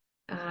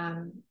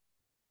 Um,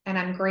 and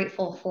I'm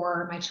grateful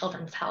for my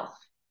children's health.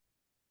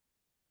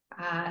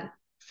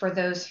 For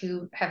those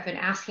who have been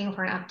asking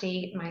for an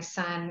update, my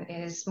son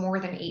is more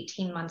than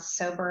 18 months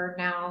sober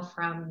now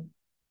from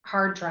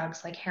hard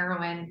drugs like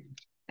heroin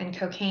and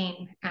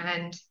cocaine.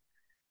 And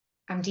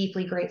I'm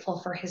deeply grateful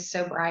for his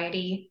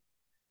sobriety.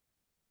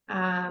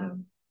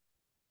 Um,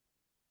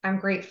 I'm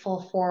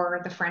grateful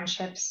for the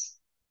friendships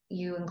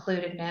you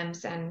included,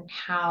 Nims, and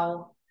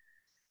how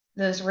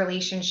those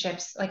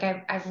relationships, like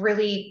I've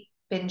really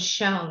been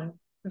shown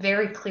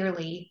very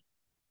clearly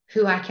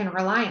who I can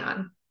rely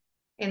on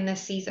in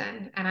this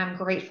season. And I'm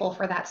grateful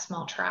for that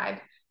small tribe.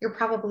 You're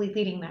probably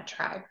leading that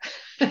tribe.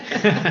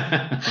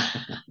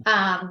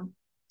 um,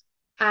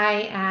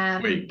 I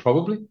am. Wait,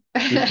 probably?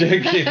 Just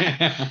joking.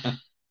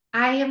 I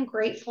am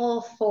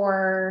grateful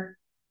for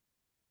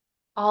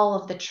all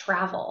of the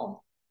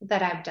travel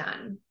that I've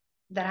done,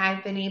 that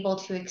I've been able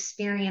to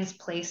experience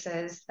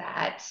places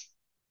that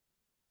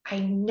I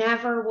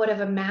never would have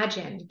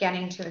imagined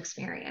getting to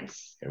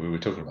experience. Yeah, we were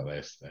talking about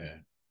this.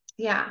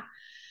 Yeah.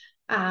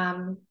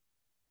 Um,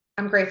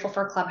 I'm grateful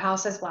for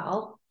Clubhouse as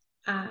well.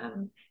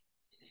 Um,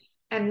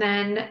 and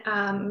then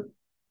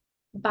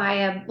by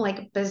a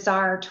like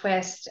bizarre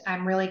twist,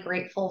 I'm really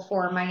grateful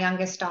for my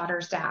youngest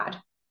daughter's dad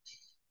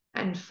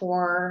and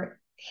for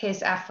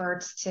his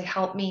efforts to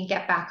help me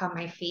get back on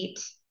my feet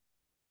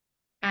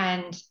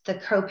and the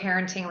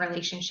co-parenting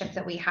relationship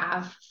that we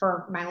have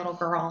for my little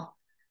girl.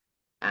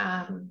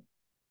 Um,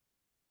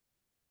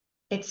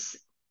 it's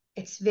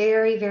it's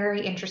very,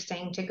 very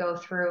interesting to go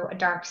through a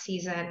dark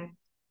season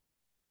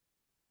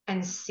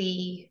and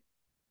see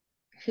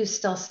who's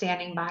still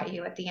standing by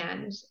you at the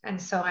end.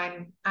 And so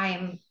I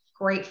am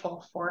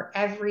grateful for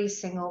every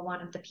single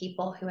one of the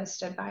people who has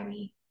stood by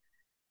me.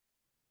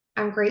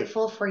 I'm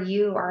grateful for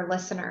you, our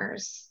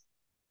listeners.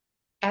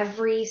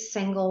 Every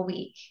single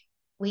week,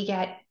 we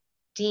get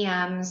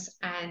DMs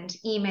and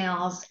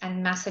emails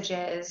and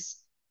messages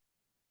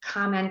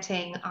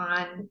commenting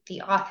on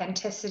the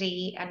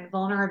authenticity and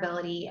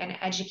vulnerability and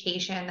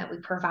education that we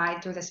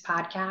provide through this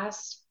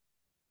podcast.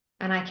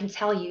 And I can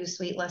tell you,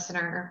 sweet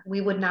listener,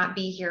 we would not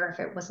be here if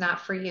it was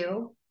not for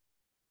you.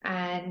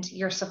 And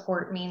your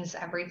support means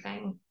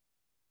everything.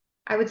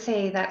 I would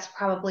say that's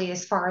probably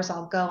as far as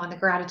I'll go on the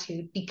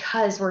gratitude,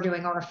 because we're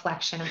doing a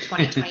reflection of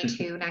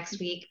 2022 next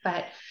week.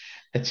 But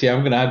Actually, I'm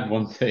going to add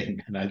one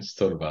thing, and I just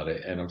thought about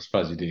it, and I'm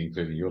surprised you didn't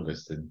include it in your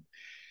list. And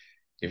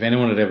if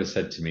anyone had ever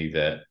said to me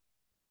that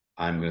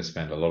I'm going to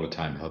spend a lot of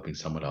time helping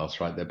someone else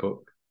write their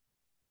book,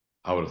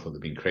 I would have thought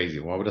they'd been crazy.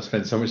 Why would I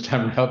spend so much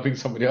time helping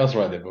somebody else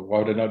write their book? Why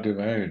would I not do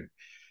my own?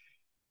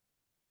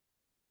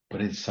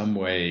 But in some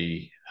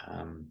way,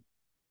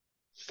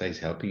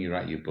 Stacey helping you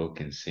write your book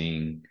and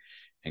seeing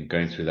and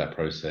going through that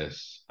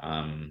process,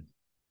 all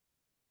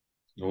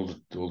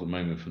the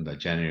moment from that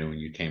January when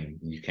you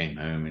came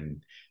home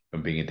and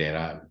from being a day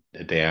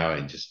out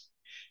and just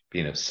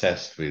being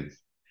obsessed with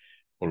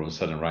all of a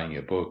sudden writing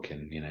a book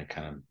and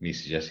kind of me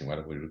suggesting why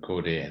don't we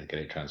record it and get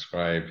it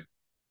transcribed.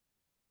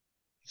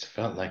 It's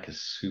felt like a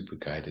super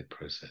guided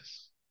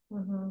process.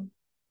 mm-hmm.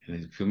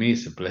 And for me,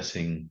 it's a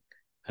blessing.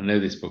 I know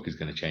this book is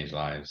going to change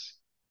lives,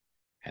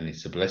 and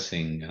it's a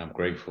blessing, and I'm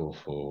grateful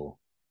for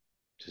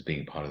just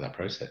being part of that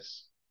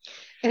process.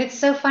 And it's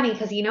so funny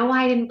because you know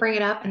why I didn't bring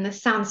it up? And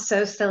this sounds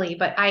so silly,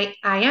 but I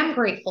am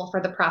grateful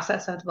for the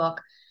process of the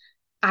book.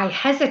 I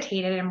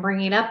hesitated in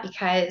bringing it up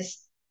because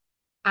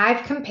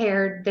I've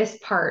compared this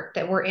part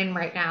that we're in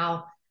right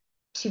now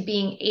to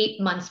being 8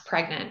 months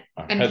pregnant.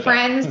 I've And heard that.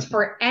 friends,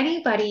 for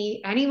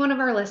anybody, any one of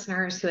our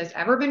listeners who has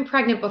ever been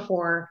pregnant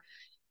before,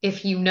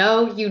 if you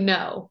know, you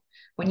know.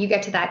 When you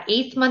get to that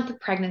 8th month of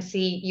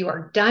pregnancy, you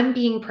are done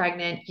being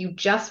pregnant. You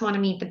just want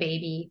to meet the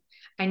baby.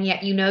 And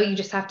yet, you know, you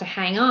just have to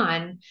hang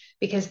on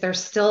because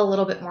there's still a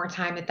little bit more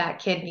time that that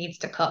kid needs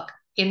to cook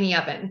in the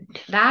oven.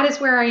 That is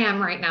where I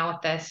am right now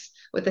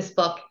with this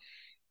book.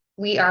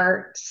 We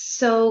are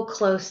so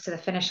close to the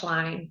finish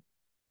line,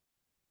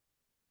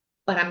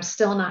 but I'm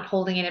still not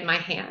holding it in my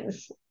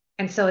hands.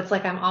 And so it's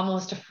like I'm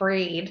almost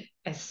afraid,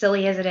 as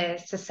silly as it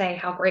is, to say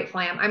how grateful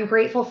I am. I'm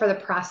grateful for the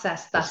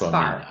process That's thus what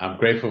I mean. far. I'm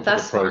grateful for the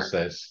Thus far.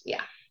 process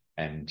Yeah.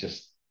 and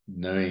just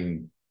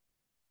knowing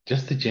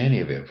just the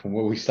journey of it from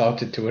where we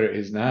started to where it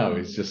is now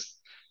is just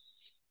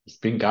it's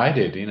been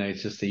guided.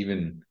 It's just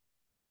even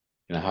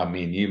how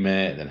me and you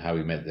met, and how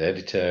we met the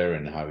editor,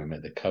 and how we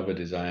met the cover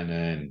designer,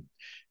 and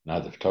now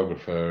the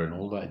photographer, and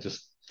all that.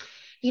 Just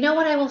You know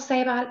what I will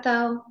say about it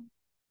though?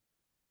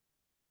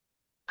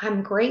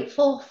 I'm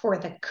grateful for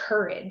the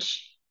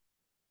courage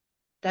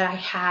that I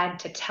had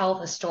to tell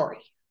the story.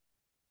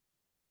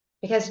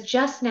 Because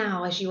just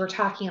now, as you were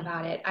talking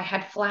about it, I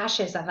had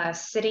flashes of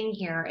us sitting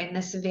here in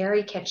this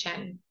very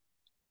kitchen,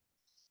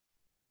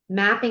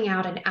 mapping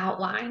out an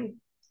outline.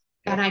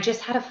 yeah, And I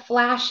just had a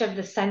flash of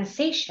the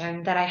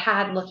sensation that I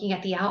had looking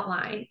at the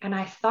outline. And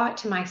I thought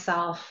to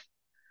myself,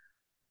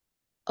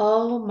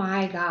 oh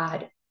my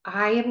God,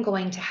 I am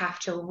going to have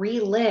to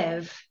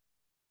relive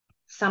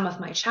some of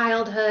my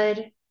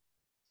childhood,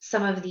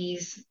 some of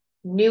these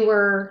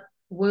newer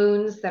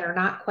wounds that are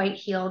not quite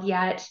healed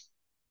yet.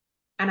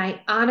 And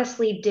I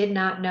honestly did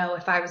not know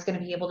if I was going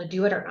to be able to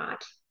do it or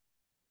not.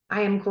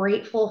 I am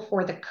grateful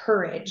for the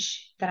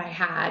courage that I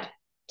had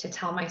to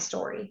tell my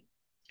story.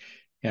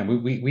 yeah.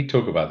 We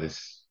talk about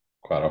this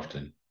quite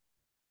often.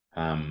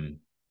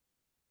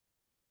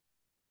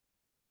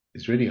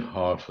 It's really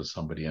hard for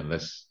somebody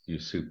unless you're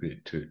super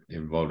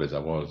involved as I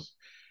was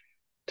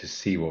to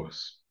see what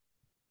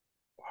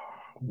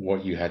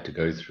you had to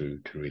go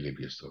through to relive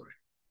your story.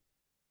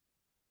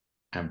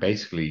 And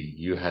basically,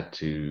 you had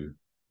to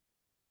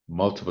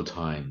multiple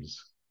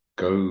times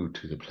go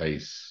to the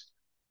place.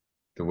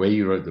 The way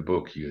you wrote the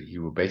book,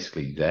 you were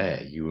basically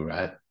there. You were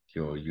at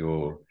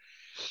your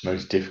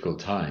most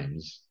difficult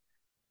times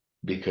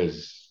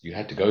because you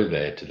had to go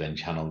there to then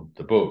channel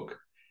the book.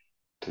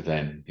 To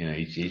then,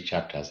 each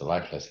chapter has a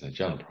life lesson, a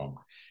journal prompt.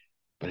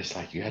 But it's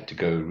like you had to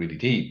go really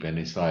deep, and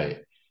it's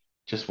like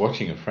just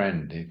watching a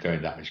friend go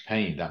in that much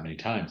pain that many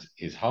times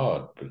is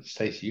hard. But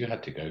Stacey, you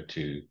had to go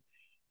to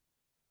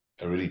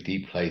a really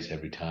deep place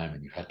every time,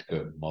 and you had to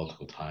go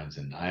multiple times.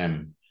 And I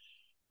am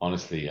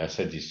honestly, I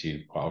said this to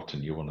you quite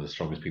often. You're one of the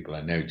strongest people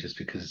I know, just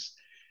because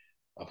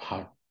of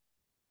how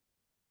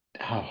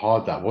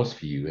hard that was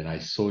for you. And I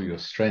saw your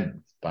strength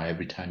by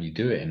every time you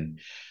do it, and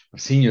I've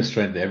seen your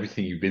strength,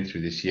 everything you've been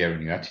through this year,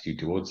 and your attitude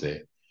towards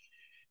it.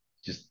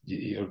 Just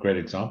you're a great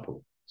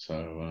example. So,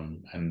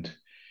 and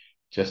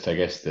just I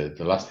guess the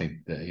last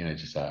thing that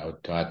just to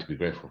add to be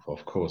grateful for.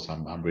 Of course,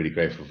 I'm really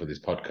grateful for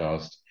this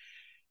podcast.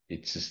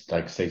 It's just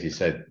like Stacey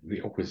said,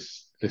 we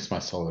always lift my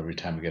soul every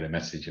time we get a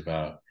message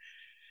about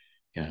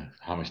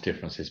how much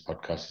difference this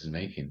podcast is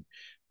making.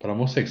 But I'm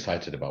also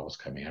excited about what's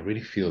coming. I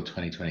really feel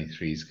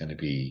 2023 is going to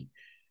be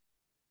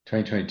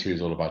 2022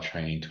 is all about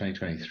training.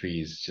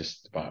 2023 is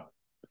just about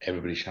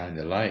everybody shining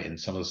their light. And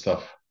some of the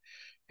stuff,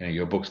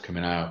 your book's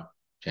coming out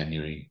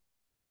January,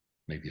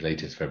 maybe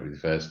latest February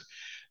the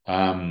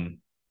 1st.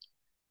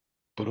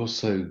 But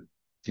also,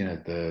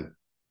 the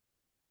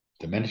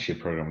the mentorship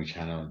program we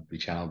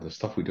channel the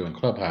stuff we do in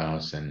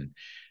Clubhouse and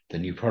the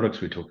new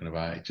products we're talking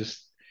about.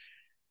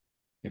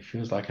 It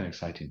feels like an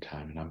exciting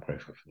time, and I'm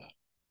grateful for that.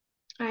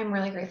 I'm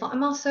really grateful.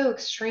 I'm also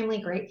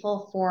extremely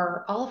grateful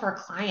for all of our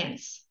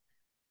clients.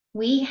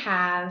 We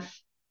have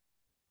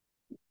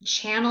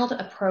channeled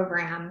a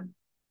program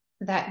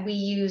that we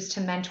use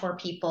to mentor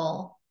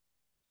people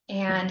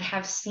and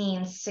have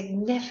seen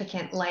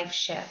significant life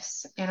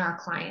shifts in our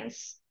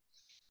clients.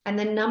 And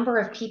the number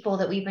of people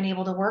that we've been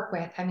able to work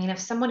with. I mean, if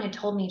someone had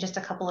told me just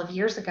a couple of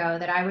years ago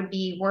that I would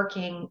be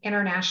working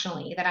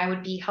internationally, that I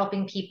would be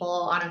helping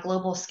people on a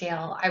global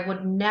scale, I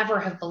would never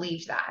have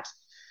believed that.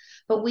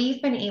 But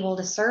we've been able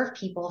to serve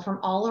people from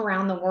all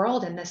around the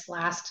world in this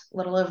last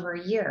little over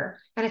a year.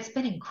 And it's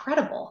been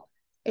incredible.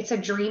 It's a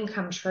dream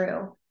come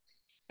true.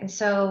 And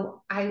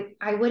so I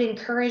would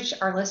encourage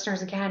our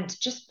listeners again to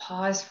just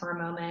pause for a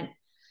moment.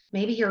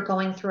 Maybe you're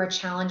going through a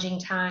challenging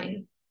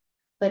time,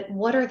 but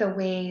what are the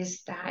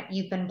ways that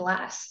you've been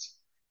blessed?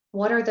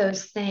 What are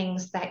those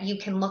things that you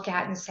can look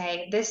at and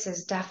say, this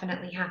is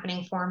definitely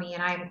happening for me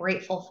and I am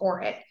grateful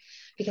for it?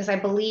 Because I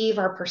believe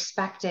our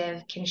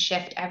perspective can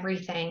shift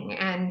everything.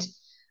 And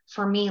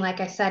for me,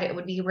 like I said, it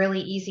would be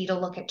really easy to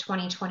look at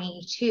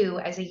 2022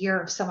 as a year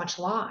of so much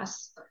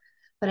loss.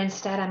 But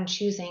instead, I'm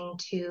choosing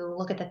to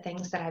look at the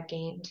things that I've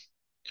gained.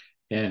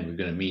 Yeah, and we're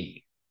going to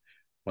meet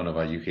one of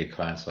our UK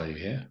clients while you're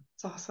here.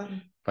 It's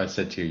awesome. If I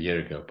said to you a year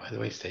ago, by the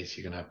way, Stacey,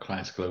 you're going to have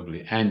clients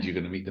globally and you're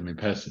going to meet them in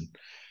person,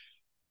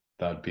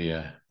 that'd be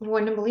I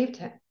wouldn't have believed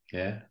it.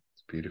 Yeah,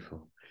 it's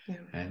beautiful. Yeah.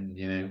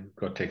 And,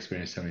 got to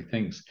experience so many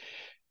things.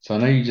 So I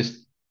know you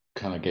just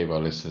kind of gave our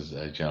listeners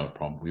a general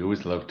prompt. We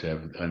always love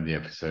to end the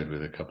episode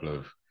with a couple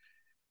of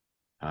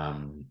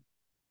um,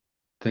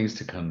 things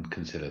to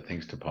consider,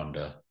 things to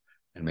ponder,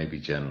 and maybe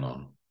journal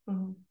on.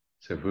 Mm-hmm.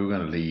 So if we were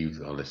going to leave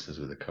our listeners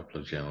with a couple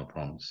of general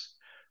prompts,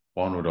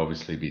 one would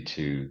obviously be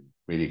to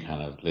really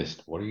kind of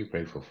list, what are you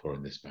grateful for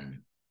in this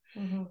moment?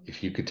 Mm-hmm.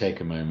 If you could take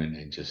a moment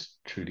and just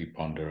truly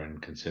ponder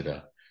and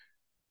consider,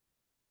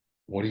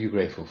 what are you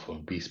grateful for?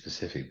 And be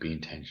specific, be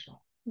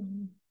intentional.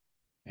 Mm-hmm.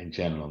 In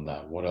general on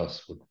that, what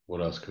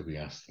else could we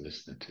ask the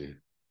listener to?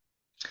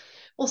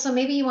 Well, so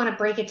maybe you want to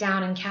break it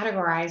down and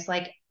categorize,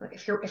 like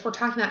if we're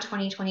talking about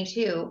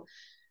 2022,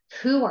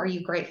 who are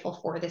you grateful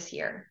for this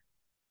year?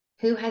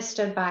 Who has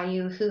stood by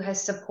you? Who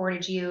has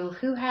supported you?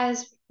 Who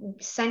has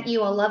sent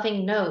you a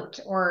loving note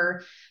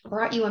or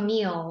brought you a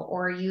meal,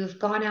 or you've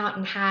gone out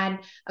and had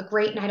a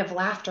great night of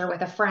laughter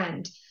with a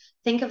friend?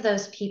 Think of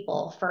those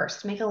people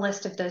first. Make a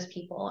list of those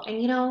people.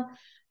 And,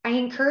 I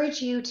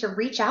encourage you to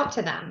reach out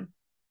to them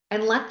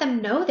and let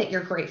them know that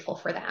you're grateful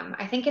for them.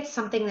 I think it's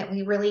something that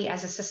we really,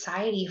 as a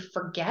society,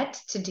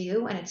 forget to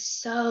do. And it's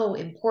so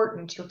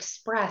important to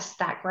express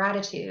that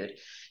gratitude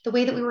the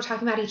way that we were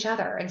talking about each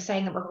other and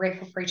saying that we're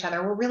grateful for each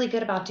other. We're really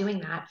good about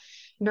doing that.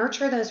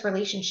 Nurture those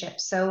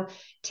relationships. So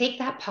take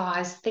that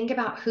pause, think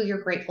about who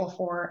you're grateful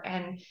for,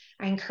 and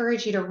I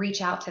encourage you to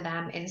reach out to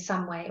them in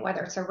some way,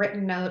 whether it's a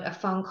written note, a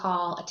phone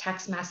call, a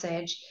text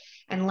message,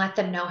 and let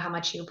them know how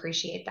much you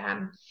appreciate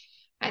them.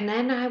 And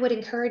then I would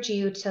encourage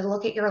you to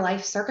look at your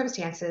life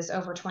circumstances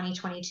over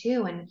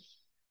 2022 and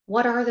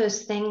what are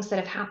those things that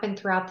have happened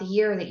throughout the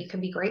year that you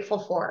can be grateful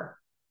for?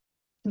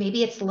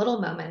 Maybe it's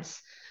little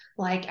moments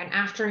like an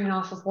afternoon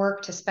off of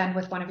work to spend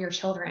with one of your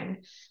children.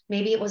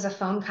 Maybe it was a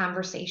phone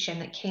conversation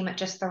that came at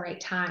just the right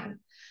time.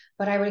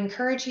 But I would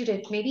encourage you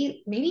to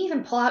maybe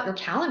even pull out your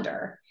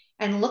calendar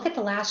and look at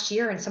the last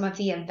year and some of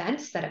the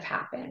events that have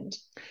happened.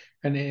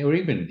 And or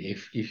even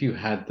if you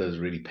had those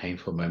really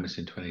painful moments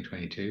in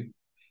 2022,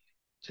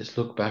 just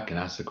look back and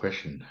ask the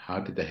question, how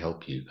did they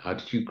help you? How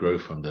did you grow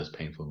from those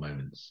painful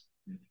moments?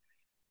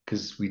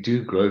 Because we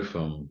do grow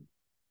from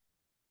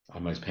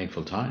our most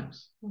painful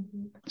times.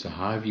 Mm-hmm. So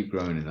how have you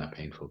grown in that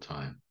painful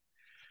time?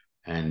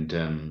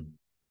 And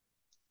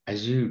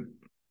as you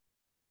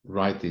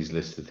write these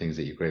lists of things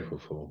that you're grateful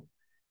for,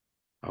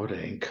 I would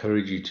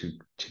encourage you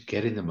to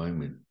get in the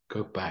moment,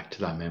 go back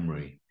to that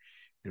memory,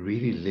 and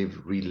really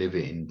relive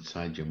it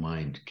inside your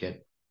mind.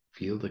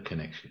 Feel the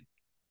connection.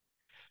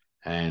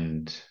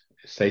 And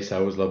Stacey, I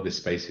always love this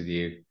space with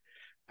you.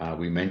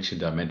 We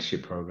mentioned our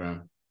mentorship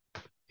program.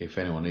 If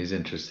anyone is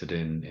interested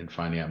in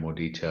finding out more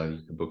detail,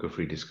 you can book a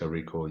free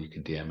discovery call. You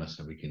can DM us,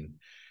 and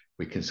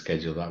we can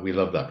schedule that. We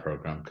love that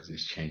program because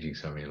it's changing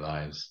so many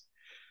lives.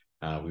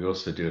 We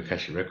also do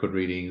Akashic record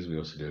readings. We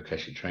also do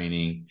Akashic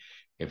training.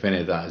 If any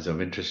of that is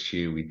of interest to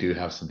you, we do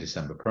have some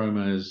December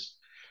promos.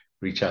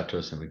 Reach out to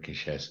us and we can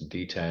share some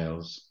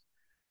details.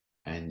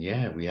 And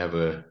yeah,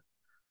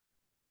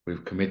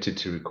 we've committed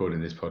to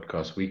recording this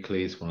podcast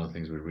weekly. It's one of the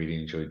things we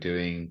really enjoy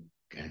doing.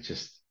 And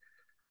just,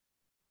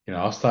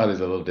 our style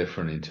is a little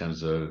different in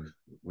terms of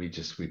we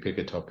pick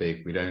a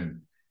topic. We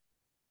don't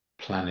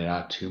plan it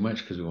out too much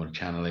because we want to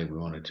channel it. We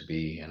want it to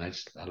be, and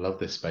I love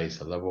this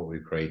space. I love what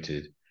we've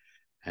created.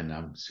 And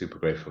I'm super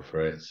grateful for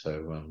it.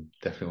 So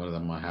definitely one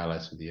of my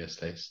highlights of the year,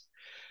 Stace.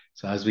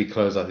 So as we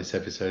close out this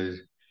episode,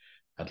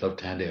 I'd love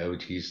to hand it over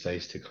to you,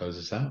 Stace, to close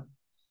us out.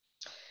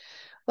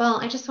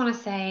 Well, I just want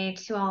to say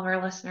to all of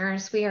our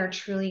listeners, we are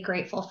truly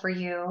grateful for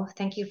you.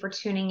 Thank you for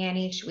tuning in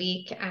each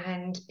week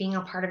and being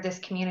a part of this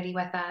community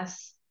with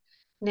us.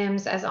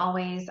 Nims, as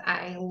always,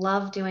 I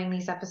love doing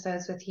these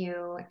episodes with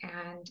you,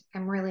 and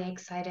I'm really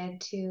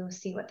excited to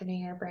see what the new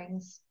year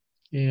brings.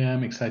 Yeah,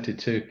 I'm excited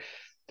too.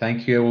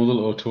 Thank you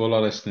all to all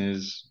our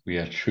listeners. We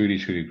are truly,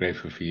 truly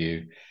grateful for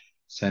you,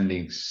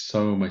 sending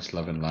so much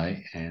love and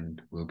light,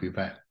 and we'll be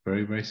back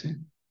very, very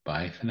soon.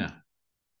 Bye for now.